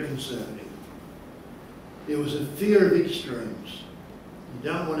 was very conservative. There was a fear of extremes.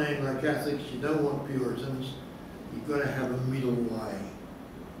 You don't want Anglo-Catholics, you don't want Puritans, you've got to have a middle way.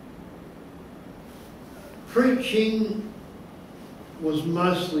 Preaching was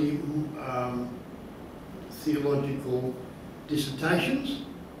mostly theological dissertations.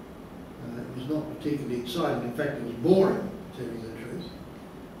 It was not particularly exciting. In fact, it was boring, to tell you the truth.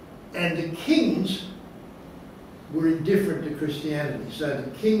 And the kings were indifferent to Christianity. So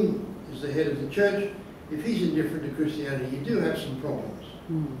the king is the head of the church. If he's indifferent to Christianity, you do have some problems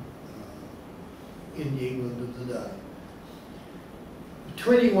in the England of the day. For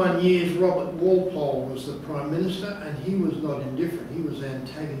 21 years, Robert Walpole was the Prime Minister, and he was not indifferent. He was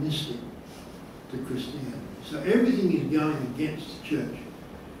antagonistic to Christianity. So everything is going against the church.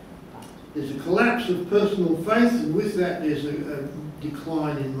 There's a collapse of personal faith, and with that there's a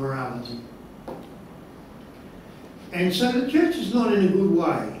decline in morality. And so the church is not in a good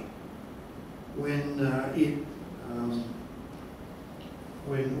way when the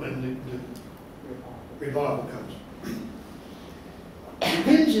revival comes. It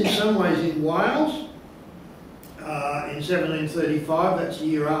begins in some ways in Wales in 1735. That's the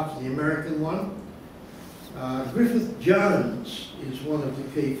year after the American one. Griffith Jones is one of the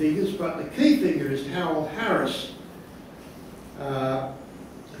key figures, but the key figure is Howell Harris,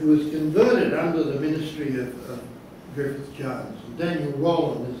 who was converted under the ministry of Griffith Jones. And Daniel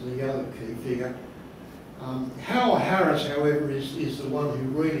Rowland is the other key figure. Howell Harris, however, is the one who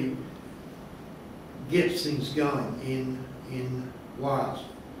really gets things going in Wales.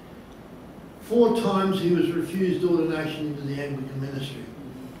 4 times he was refused ordination into the Anglican ministry.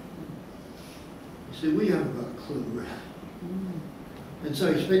 He said, we haven't got a clue. And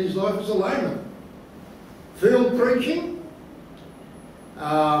so he spent his life as a layman. Field preaching,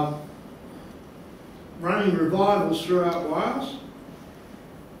 running revivals throughout Wales,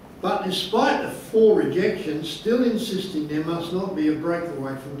 but despite the 4 rejections, still insisting there must not be a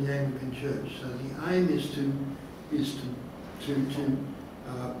breakaway from the Anglican Church. So the aim is to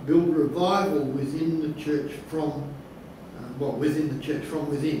build revival within the church from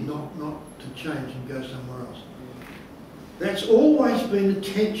within, not to change and go somewhere else. That's always been a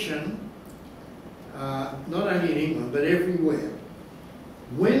tension, not only in England but everywhere.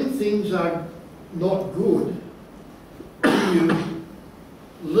 When things are not good, you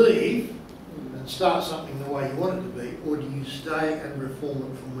leave and start something the way you want it to be, or do you stay and reform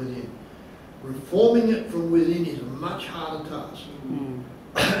it from within? Reforming it from within is a much harder task.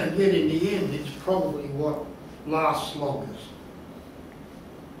 And yet in the end, it's probably what lasts longest.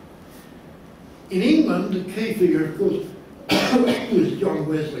 In England, the key figure, of course, was John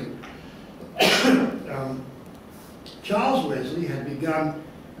Wesley. Charles Wesley had begun,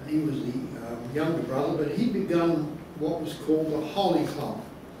 he was the younger brother, but he'd begun what was called the Holy Club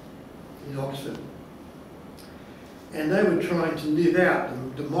in Oxford. And they were trying to live out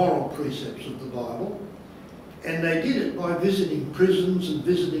the moral precepts of the Bible. And they did it by visiting prisons and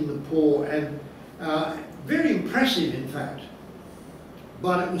visiting the poor, and very impressive, in fact.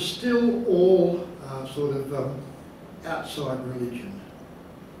 But it was still all outside religion.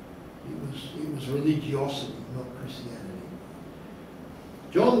 It was religiosity, not Christianity.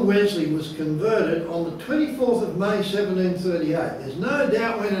 John Wesley was converted on the 24th of May 1738. There's no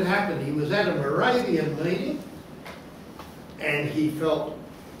doubt when it happened. He was at a Moravian meeting and he felt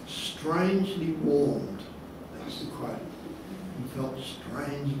strangely warmed. That's the quote. He felt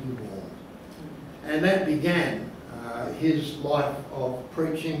strangely warmed. And that began his life of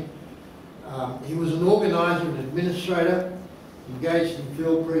preaching. He was an organiser and administrator, engaged in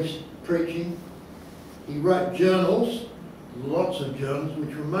field preaching. He wrote journals, lots of journals,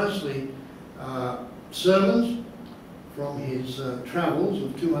 which were mostly sermons from his travels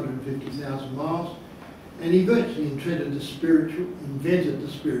of 250,000 miles. And he virtually invented the spiritual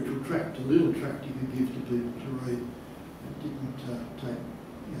tract, a little tract you could give to people to read. It didn't take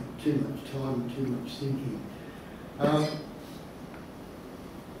too much time and too much thinking.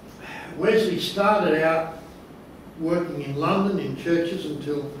 Wesley started out working in London in churches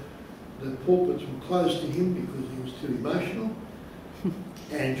until the pulpits were closed to him because he was too emotional.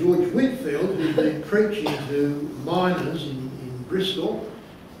 And George Whitfield, who'd been preaching to miners in Bristol,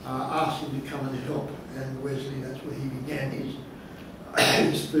 asked him to come and help. And Wesley, that's where he began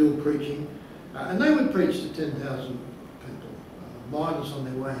his field preaching. And they would preach to 10,000 people. Miners on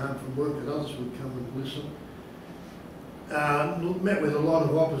their way home from work, and others would come and listen. Met with a lot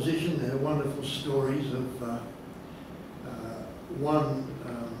of opposition. There are wonderful stories of one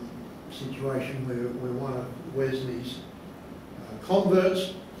situation where one of Wesley's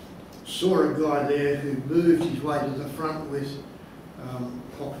converts saw a guy there who moved his way to the front with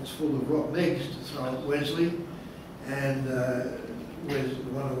pockets full of rotten eggs to throw at Wesley, and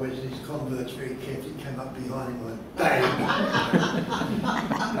one of Wesley's converts very carefully came up behind him and went bang.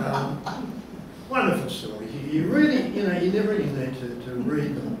 Wonderful stories. You really, you never really need to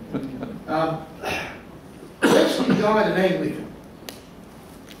read them. died an Anglican.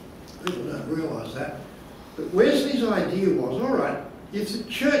 People don't realise that. But Wesley's idea was, all right, if the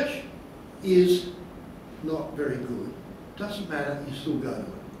church is not very good, doesn't matter, you still go to it.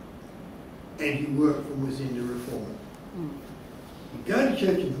 And you work from within to reform it. You go to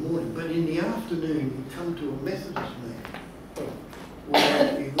church in the morning, but in the afternoon you come to a Methodist meeting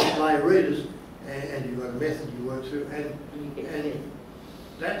where you've got lay readers and you've got a method you work through, and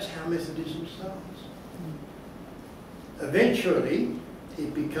that's how Methodism starts. Eventually,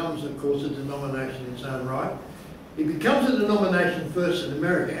 it becomes, of course, a denomination in its own right. It becomes a denomination first in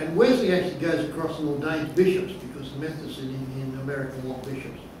America, and Wesley actually goes across and ordains bishops, because the Methodists in America want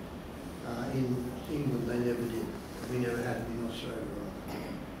bishops. In England, they never did. We never had it in Australia.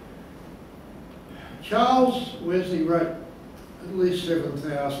 Charles Wesley wrote at least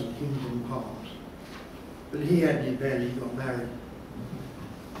 7,000 hymns and poems, but he had the advantage, he got married.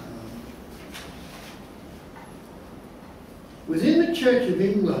 Within the Church of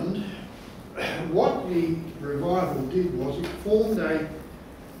England, what the revival did was it formed an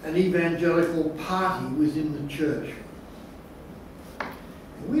evangelical party within the church.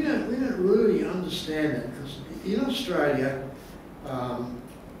 And we don't really understand that, because in Australia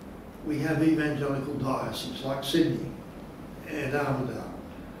we have evangelical dioceses like Sydney and Armidale.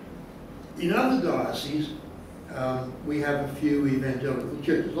 In other dioceses we have a few evangelical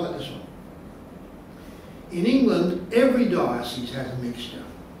churches like this one. In England, every diocese has a mixture.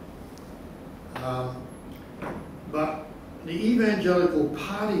 But the evangelical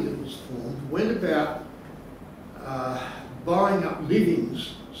party that was formed went about buying up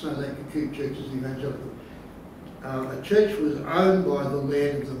livings so they could keep churches evangelical. A church was owned by the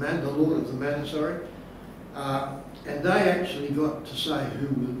Lord of the Manor, and they actually got to say who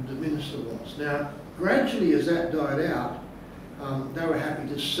the minister was. Now, gradually as that died out, they were happy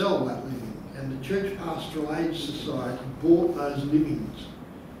to sell that living. And the Church Pastoral Aid Society bought those livings.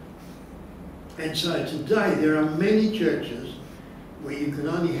 And so today there are many churches where you can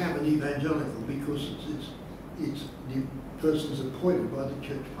only have an evangelical because it's the person's appointed by the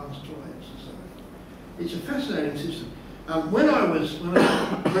Church Pastoral Aid Society. It's a fascinating system. When I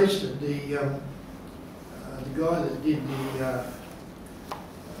priested, the guy that did the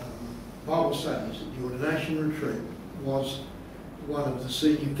Bible studies at the ordination retreat was one of the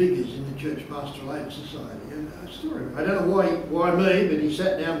senior figures in the Church Pastoral Aid Society. And I still remember, I don't know why me, but he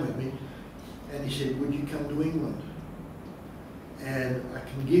sat down with me and he said, would you come to England? And I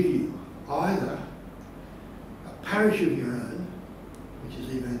can give you either a parish of your own, which is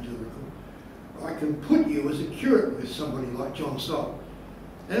evangelical, or I can put you as a curate with somebody like John Stoll.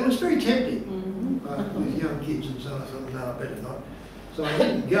 And it was very tempting with young kids and so I thought, no, I better not. So I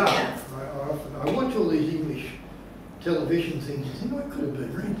didn't go. I watch all these English television things and think, oh, it could have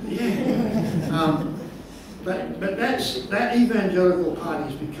been right. Yeah. But that evangelical party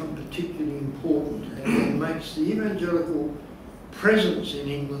has become particularly important and makes the evangelical presence in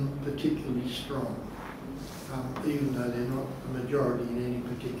England particularly strong, even though they're not a majority in any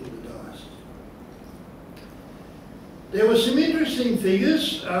particular diocese. There were some interesting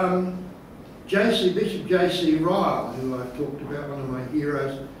figures. Bishop J.C. Ryle, who I've talked about, one of my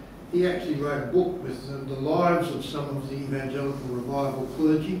heroes, he actually wrote a book with the lives of some of the evangelical revival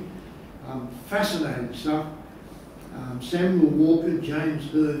clergy. Fascinating stuff. Samuel Walker, James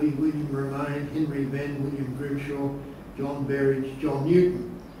Hervey, William Romaine, Henry Venn, William Grimshaw, John Berridge, John Newton.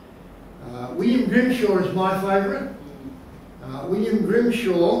 William Grimshaw is my favourite. William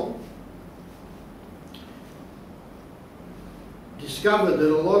Grimshaw discovered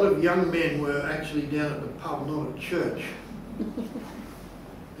that a lot of young men were actually down at the pub, not at church.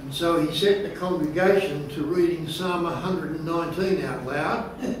 And so he set the congregation to reading Psalm 119 out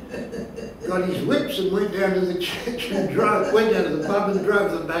loud, got his whips and went down to the church and went down to the pub and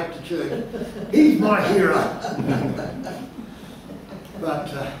drove them back to church. He's my hero.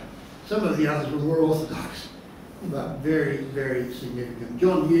 But some of the others were more orthodox, but very, very significant.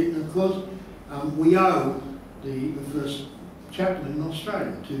 John Newton, of course, we owe the first chaplain in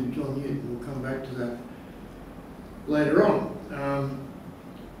Australia to John Newton. We'll come back to that later on.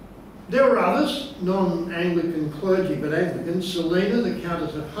 There were others, non-Anglican clergy, but Anglicans. Selina, the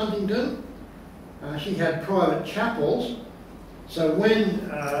Countess of Huntingdon, she had private chapels. So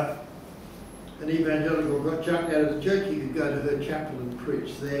when an evangelical got chucked out of the church, he could go to her chapel and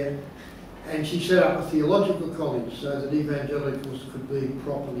preach there. And she set up a theological college so that evangelicals could be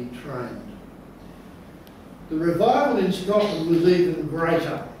properly trained. The revival in Scotland was even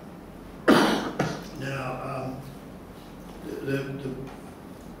greater. Now, the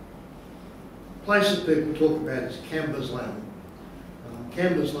place that people talk about is Cambuslang.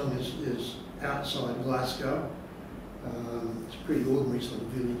 Cambuslang is outside Glasgow. It's a pretty ordinary sort of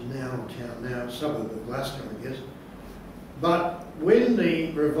village now, or town now, a suburb of Glasgow, I guess. But when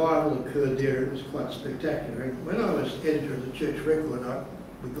the revival occurred there, it was quite spectacular. And when I was editor of the Church Record,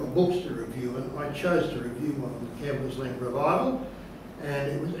 we got books to review, and I chose to review one on the Campbell's Lane Revival,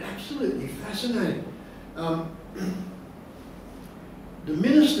 and it was absolutely fascinating. The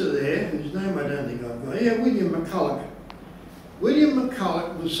minister there, whose name I don't think I've got, William McCulloch. William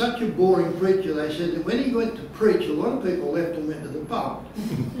McCulloch was such a boring preacher, they said that when he went to preach, a lot of people left and went to the pub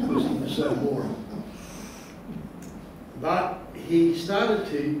because he was so boring. But he started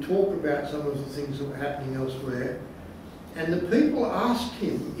to talk about some of the things that were happening elsewhere, and the people asked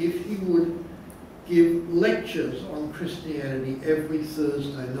him if he would give lectures on Christianity every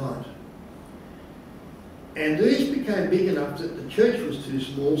Thursday night. And these became big enough that the church was too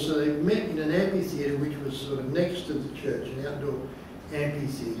small, so they met in an amphitheatre which was sort of next to the church, an outdoor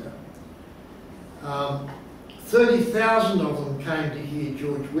amphitheatre. 30,000 of them came to hear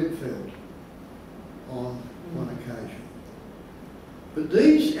George Whitfield on one occasion. But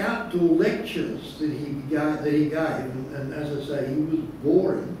these outdoor lectures that he gave, and as I say, he was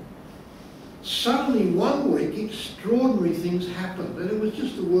boring, suddenly one week extraordinary things happened, and it was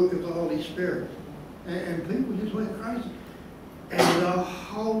just the work of the Holy Spirit. And people just went crazy. And the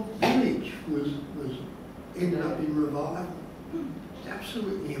whole village ended up in revival. It's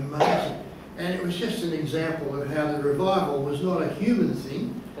absolutely amazing. And it was just an example of how the revival was not a human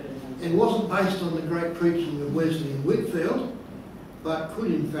thing and wasn't based on the great preaching of Wesley and Whitfield, but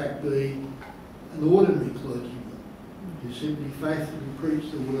could in fact be an ordinary clergyman who simply faithfully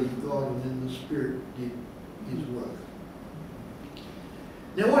preached the word of God and then the Spirit did his work.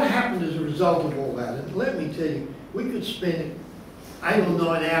 Now what happened as a result of all that, and let me tell you, we could spend 8 or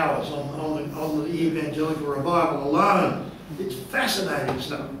 9 hours on the evangelical revival alone. It's fascinating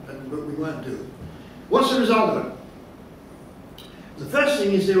stuff, but we won't do it. What's the result of it? The first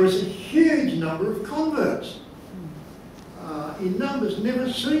thing is there was a huge number of converts, in numbers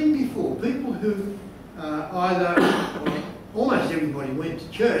never seen before. People who almost everybody went to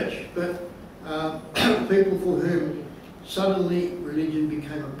church, but people for whom suddenly religion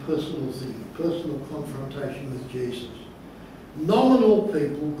became a personal thing, a personal confrontation with Jesus. Nominal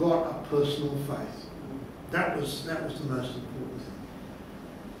people got a personal faith. That was the most important thing.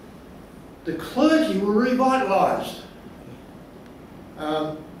 The clergy were revitalised.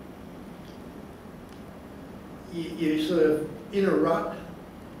 You sort of in a rut,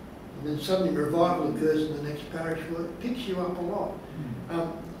 and then suddenly revival occurs in the next parish. Well, it picks you up a lot.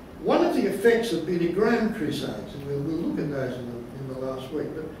 One of the effects of Billy Graham crusades, and we'll look at those in the last week,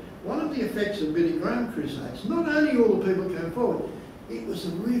 but one of the effects of Billy Graham crusades, not only all the people came forward, it was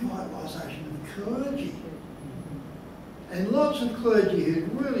the revitalisation of clergy. And lots of clergy who'd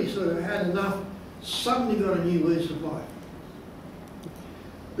really sort of had enough suddenly got a new lease of life.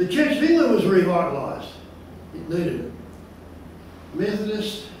 The Church of England was revitalised. It needed it.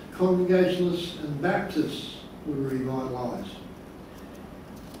 Methodists, Congregationalists and Baptists were revitalised.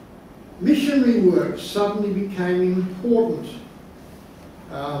 Missionary work suddenly became important.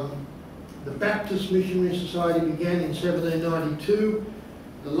 The Baptist Missionary Society began in 1792,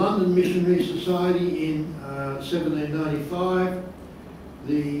 the London Missionary Society in 1795,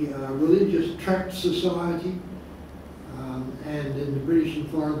 the Religious Tract Society, and then the British and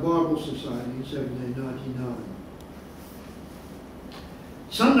Foreign Bible Society in 1799.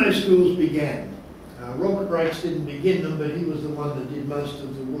 Sunday schools began. Robert Raikes didn't begin them, but he was the one that did most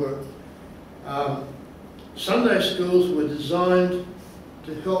of the work. Sunday schools were designed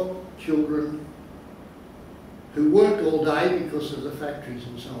to help children who worked all day because of the factories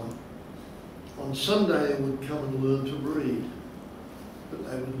and so on. On Sunday they would come and learn to read, but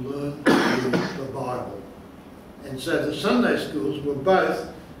they would learn to read the Bible. And so the Sunday schools were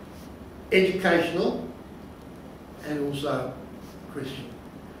both educational and also Christian.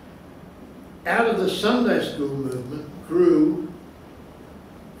 Out of the Sunday school movement grew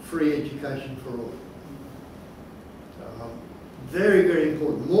free education for all. Very, very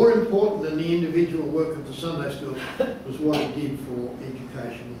important. More important than the individual work of the Sunday school was what it did for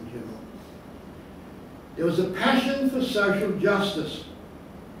education in general. There was a passion for social justice.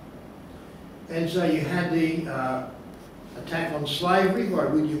 And so you had the attack on slavery by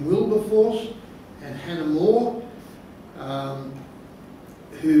William Wilberforce and Hannah More,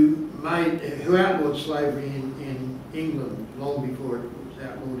 who outlawed slavery in England long before it was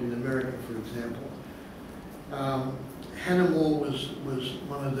outlawed in America, for example. Hannah More was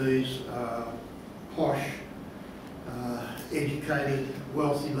one of these posh, educated,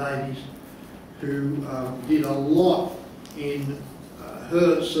 wealthy ladies who did a lot in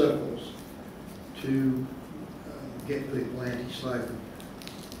her circles to get people anti-slavery.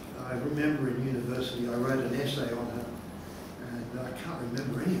 I remember in university I wrote an essay on her, and I can't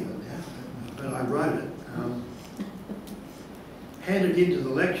remember any of it now, but I wrote it. Handed in to the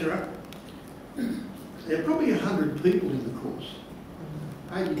lecturer. There are probably 100 people in the course,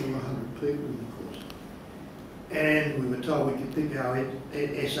 80 to 100 people in the course. And we were told we could pick our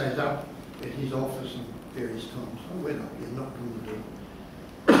essays up at his office at various times. I went up, yeah, knocked on the door.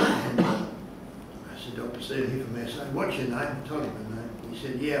 And I said, Dr. Stephen, here from SA, what's your name? I told him my name. He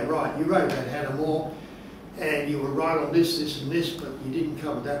said, yeah, right, you wrote about Hannah More, and you were right on this, this and this, but you didn't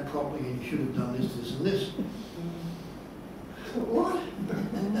cover that properly, and you should have done this, this and this. What?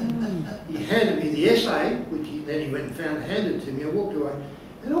 He handed me the essay, which then he went and found and handed it to me. I walked away,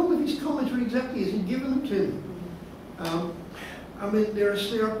 and all of his comments were exactly as he'd given them to me. I mean, there are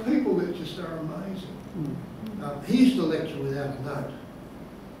people that just are amazing. He used to lecture without a note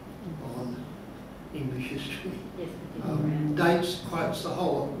on English history. Dates, quotes, the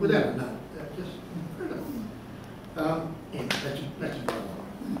whole lot, without a note. That's just incredible. Yeah, that's about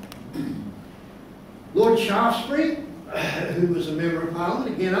it. Lord Shaftesbury, who was a member of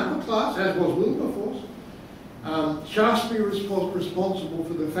Parliament, again upper class, as was Wilberforce. Shaftesbury was responsible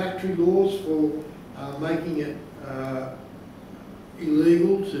for the factory laws, for making it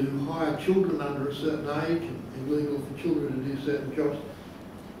illegal to hire children under a certain age and illegal for children to do certain jobs.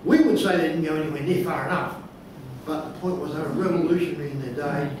 We would say they didn't go anywhere near far enough, but the point was they were revolutionary in their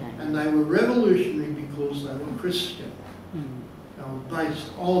day, and they were revolutionary because they were Christian. They were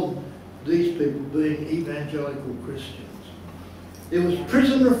based on these people being evangelical Christians. There was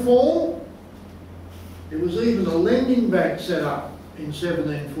prison reform. There was even a lending bank set up in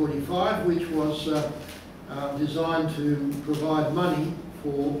 1745, which was designed to provide money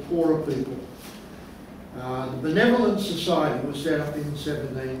for poorer people. The Benevolent Society was set up in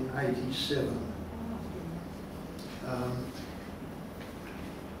 1787.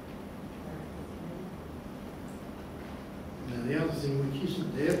 Now the other thing which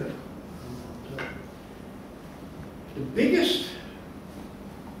isn't there, but the biggest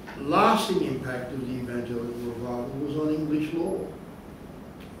lasting impact of the evangelical revival was on English law.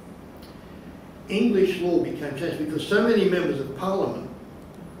 English law became changed because so many members of Parliament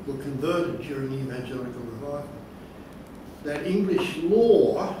were converted during the evangelical revival that English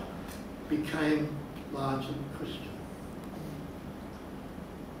law became largely Christian.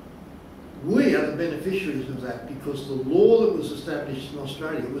 We are the beneficiaries of that because the law that was established in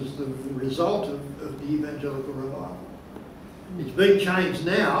Australia was the result of the evangelical revival. It's been changed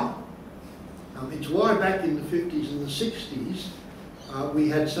now. It's why back in the 50s and the 60s we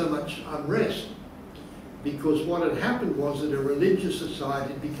had so much unrest, because what had happened was that a religious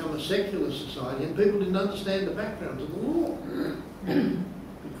society had become a secular society and people didn't understand the background of the law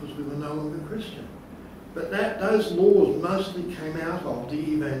because we were no longer Christian. But those laws mostly came out of the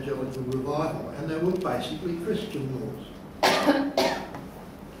evangelical revival, and they were basically Christian laws.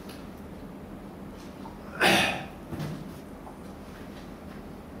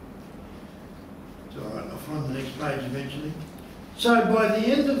 It's all right, I'll find the next page eventually. So by the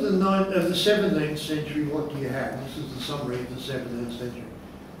end of the 17th century, what do you have? This is the summary of the 17th century.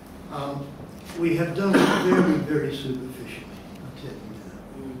 We have done it very, very superficially, I'll tell you now.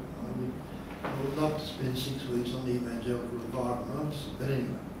 I would love to spend 6 weeks on the evangelical revival, but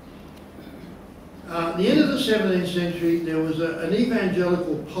anyway. At the end of the 17th century, there was an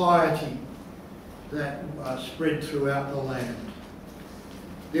evangelical piety that spread throughout the land.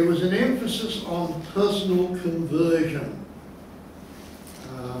 There was an emphasis on personal conversion.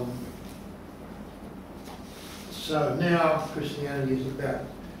 So now Christianity is about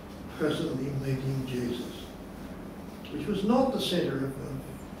personally meeting Jesus, which was not the centre of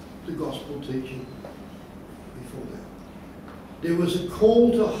the gospel teaching before that. There was a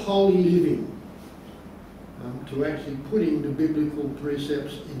call to holy living, to actually putting the biblical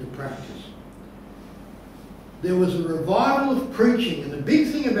precepts into practice. There was a revival of preaching, and the big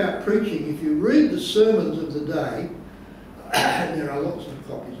thing about preaching, if you read the sermons of the day, and there are lots of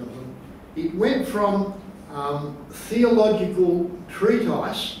copies of them, it went from theological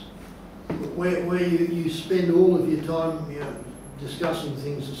treatise, where you spend all of your time discussing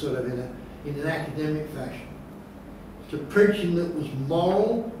things sort of in an academic fashion, to preaching that was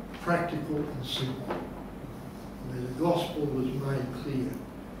moral, practical and simple, where the gospel was made clear.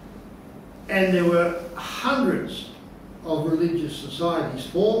 And there were hundreds of religious societies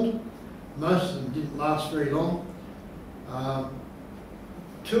formed. Most of them didn't last very long.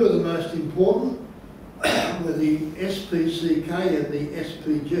 Two of the most important were the SPCK and the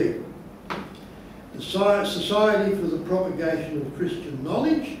SPG. The Society for the Propagation of Christian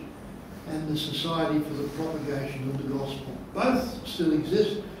Knowledge and the Society for the Propagation of the Gospel. Both still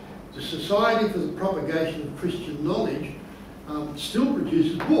exist. The Society for the Propagation of Christian Knowledge still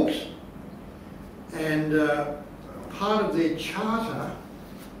produces books, and part of their charter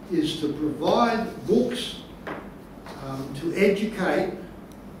is to provide books to educate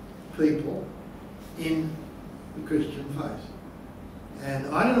people in the Christian faith. And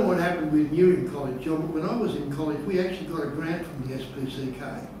I don't know what happened with you in college, John, but when I was in college, we actually got a grant from the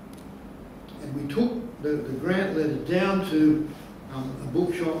SPCK. And we took the grant letter down to a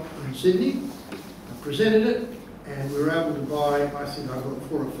bookshop in Sydney, presented it, and we were able to buy, I think I got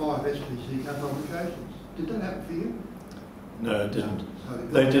 4 or 5 SPCK publications. Did that happen for you? No, it didn't. So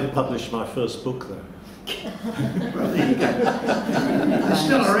They did publish my first book, though. Well, there you go. They're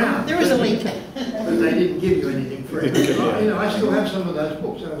still around. There is a link. But they didn't give you anything for it. You know, I still have some of those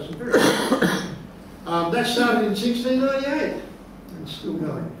books. That was very that started in 1698 and still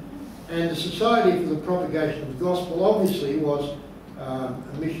going. And the Society for the Propagation of the Gospel obviously was a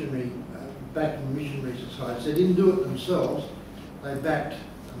missionary, backing missionary societies. They didn't do it themselves. They backed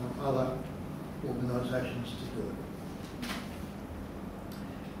other organisations to do it.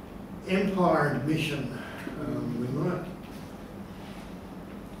 Empire and mission. We might.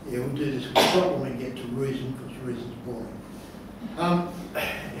 Yeah, we'll do this. We'll stop when we get to reason, because reason's boring.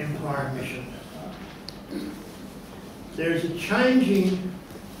 Empire and mission. There is a changing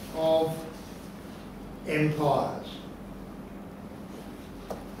of empires.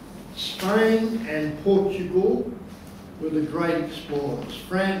 Spain and Portugal were the great explorers.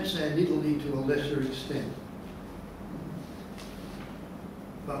 France and Italy to a lesser extent.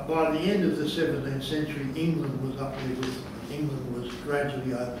 But by the end of the 17th century, England was up there with them. England was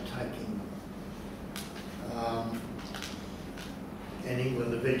gradually overtaking them. And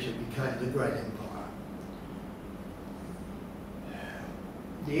England eventually became the great empire.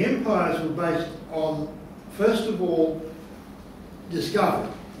 The empires were based on, first of all, discovery.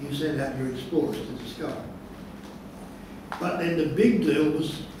 You sent out your explorers to discover. But then the big deal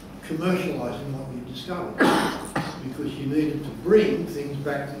was commercialising what you discovered, because you needed to bring things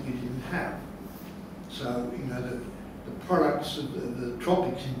back that you didn't have. So, you know, the products of the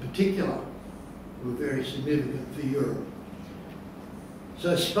tropics in particular were very significant for Europe.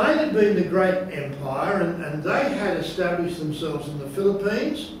 So Spain had been the great empire, and they had established themselves in the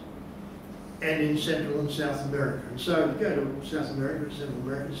Philippines and in Central and South America. And so you go to South America and Central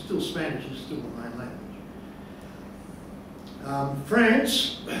America, it's still Spanish is still the main language.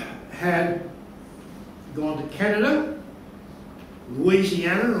 France had gone to Canada,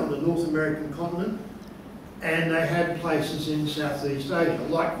 Louisiana on the North American continent, and they had places in Southeast Asia,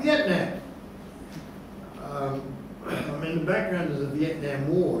 like Vietnam. I mean, the background of the Vietnam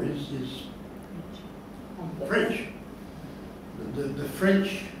War is French. The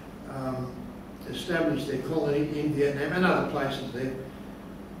French established their colony in Vietnam and other places there.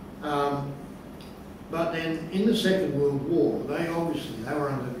 But then in the Second World War, they were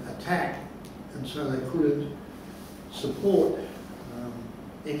under attack, and so they couldn't support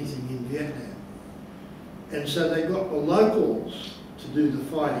anything in Vietnam. And so they got the locals to do the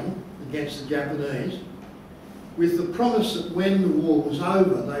fighting against the Japanese, with the promise that when the war was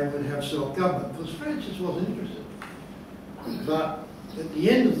over, they would have self-government, because France just wasn't interested. But at the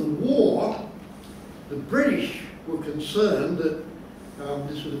end of the war, the British were concerned that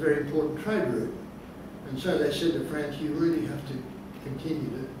this was a very important trade route. And so they said to France, you really have to continue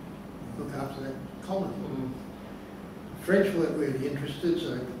to look after that colony. The French weren't really interested,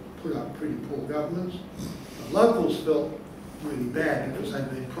 so they put up pretty poor governments. The locals felt really bad because they'd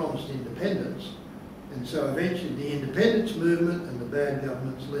been promised independence. And so eventually the independence movement and the bad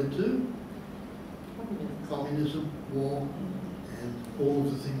governments led to communism, war, and all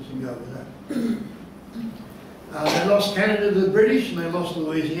of the things that go with that. They lost Canada to the British, and they lost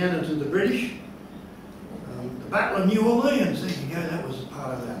Louisiana to the British. The Battle of New Orleans, there you go, that was a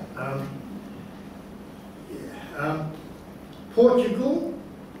part of that. Portugal,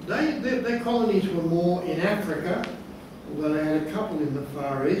 their colonies were more in Africa, although they had a couple in the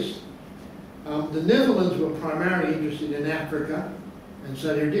Far East. The Netherlands were primarily interested in Africa, and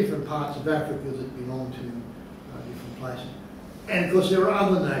so there are different parts of Africa that belong to different places. And of course there are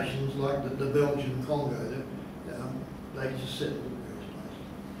other nations like the Belgian Congo that they just settled in various places.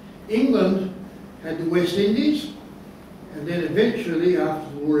 England had the West Indies, and then eventually after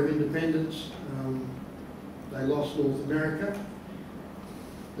the War of Independence they lost North America.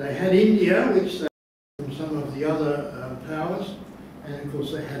 They had India, which they from some of the other powers, and of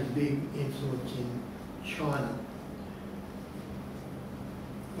course they had a big influence in China.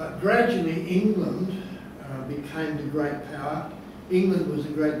 But gradually England became the great power. England was a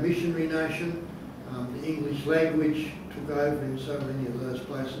great missionary nation. The English language took over in so many of those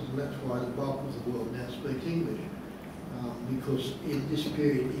places, and that's why the bulk of the world now speaks English, because in this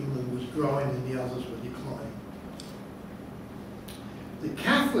period England was growing and the others were declining. The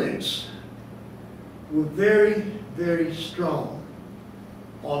Catholics were very, very strong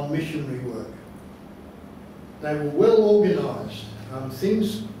on missionary work. They were well organised.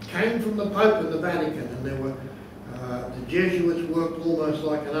 Things came from the Pope and the Vatican, and there were the Jesuits worked almost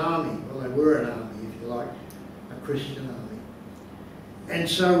like an army. Well, they were an army, if you like, a Christian army. And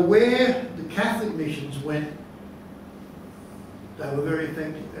so where the Catholic missions went, they were very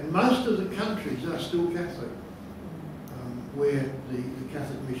effective. And most of the countries are still Catholic, where the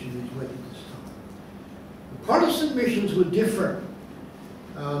Catholic missionaries went at this time. The Protestant missions were different.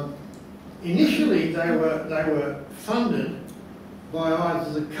 Initially, they were funded by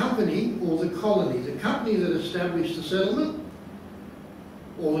either the company or the colony. The company that established the settlement,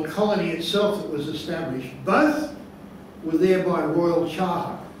 or the colony itself that was established. Both were there by royal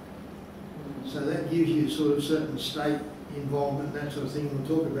charter. So that gives you sort of certain state involvement, that sort of thing.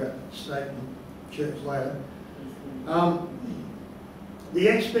 We'll talk about state and church later. The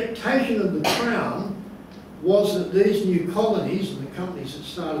expectation of the Crown was that these new colonies and the companies that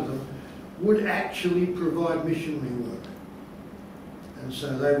started them would actually provide missionary work. And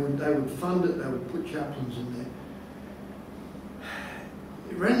so they would fund it, they would put chaplains in there.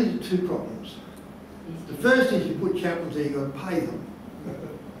 It ran into two problems. The first is you put chaplains there, you've got to pay them.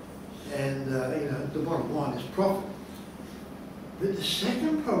 And the bottom line is profit. But the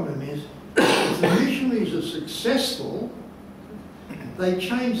second problem is, if the missionaries are successful, they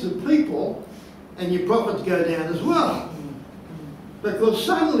change the people and your profits go down as well. Because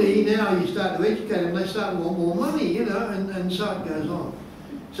suddenly now you start to educate them, they start to want more money, and so it goes on.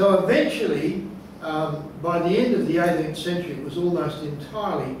 So eventually, by the end of the 18th century, it was almost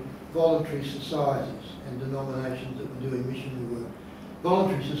entirely voluntary societies and denominations that were doing missionary work.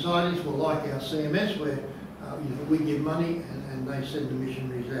 Voluntary societies were like our CMS, where we give money and they send the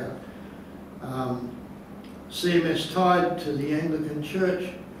missionaries out. CMS tied to the Anglican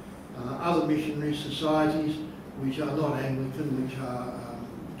Church, other missionary societies which are not Anglican, which are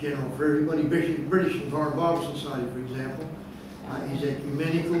general for everybody. British and Foreign Bible Society, for example, is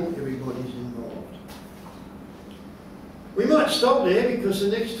ecumenical, everybody's involved. We might stop there because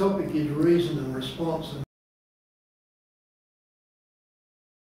the next topic is reason and response.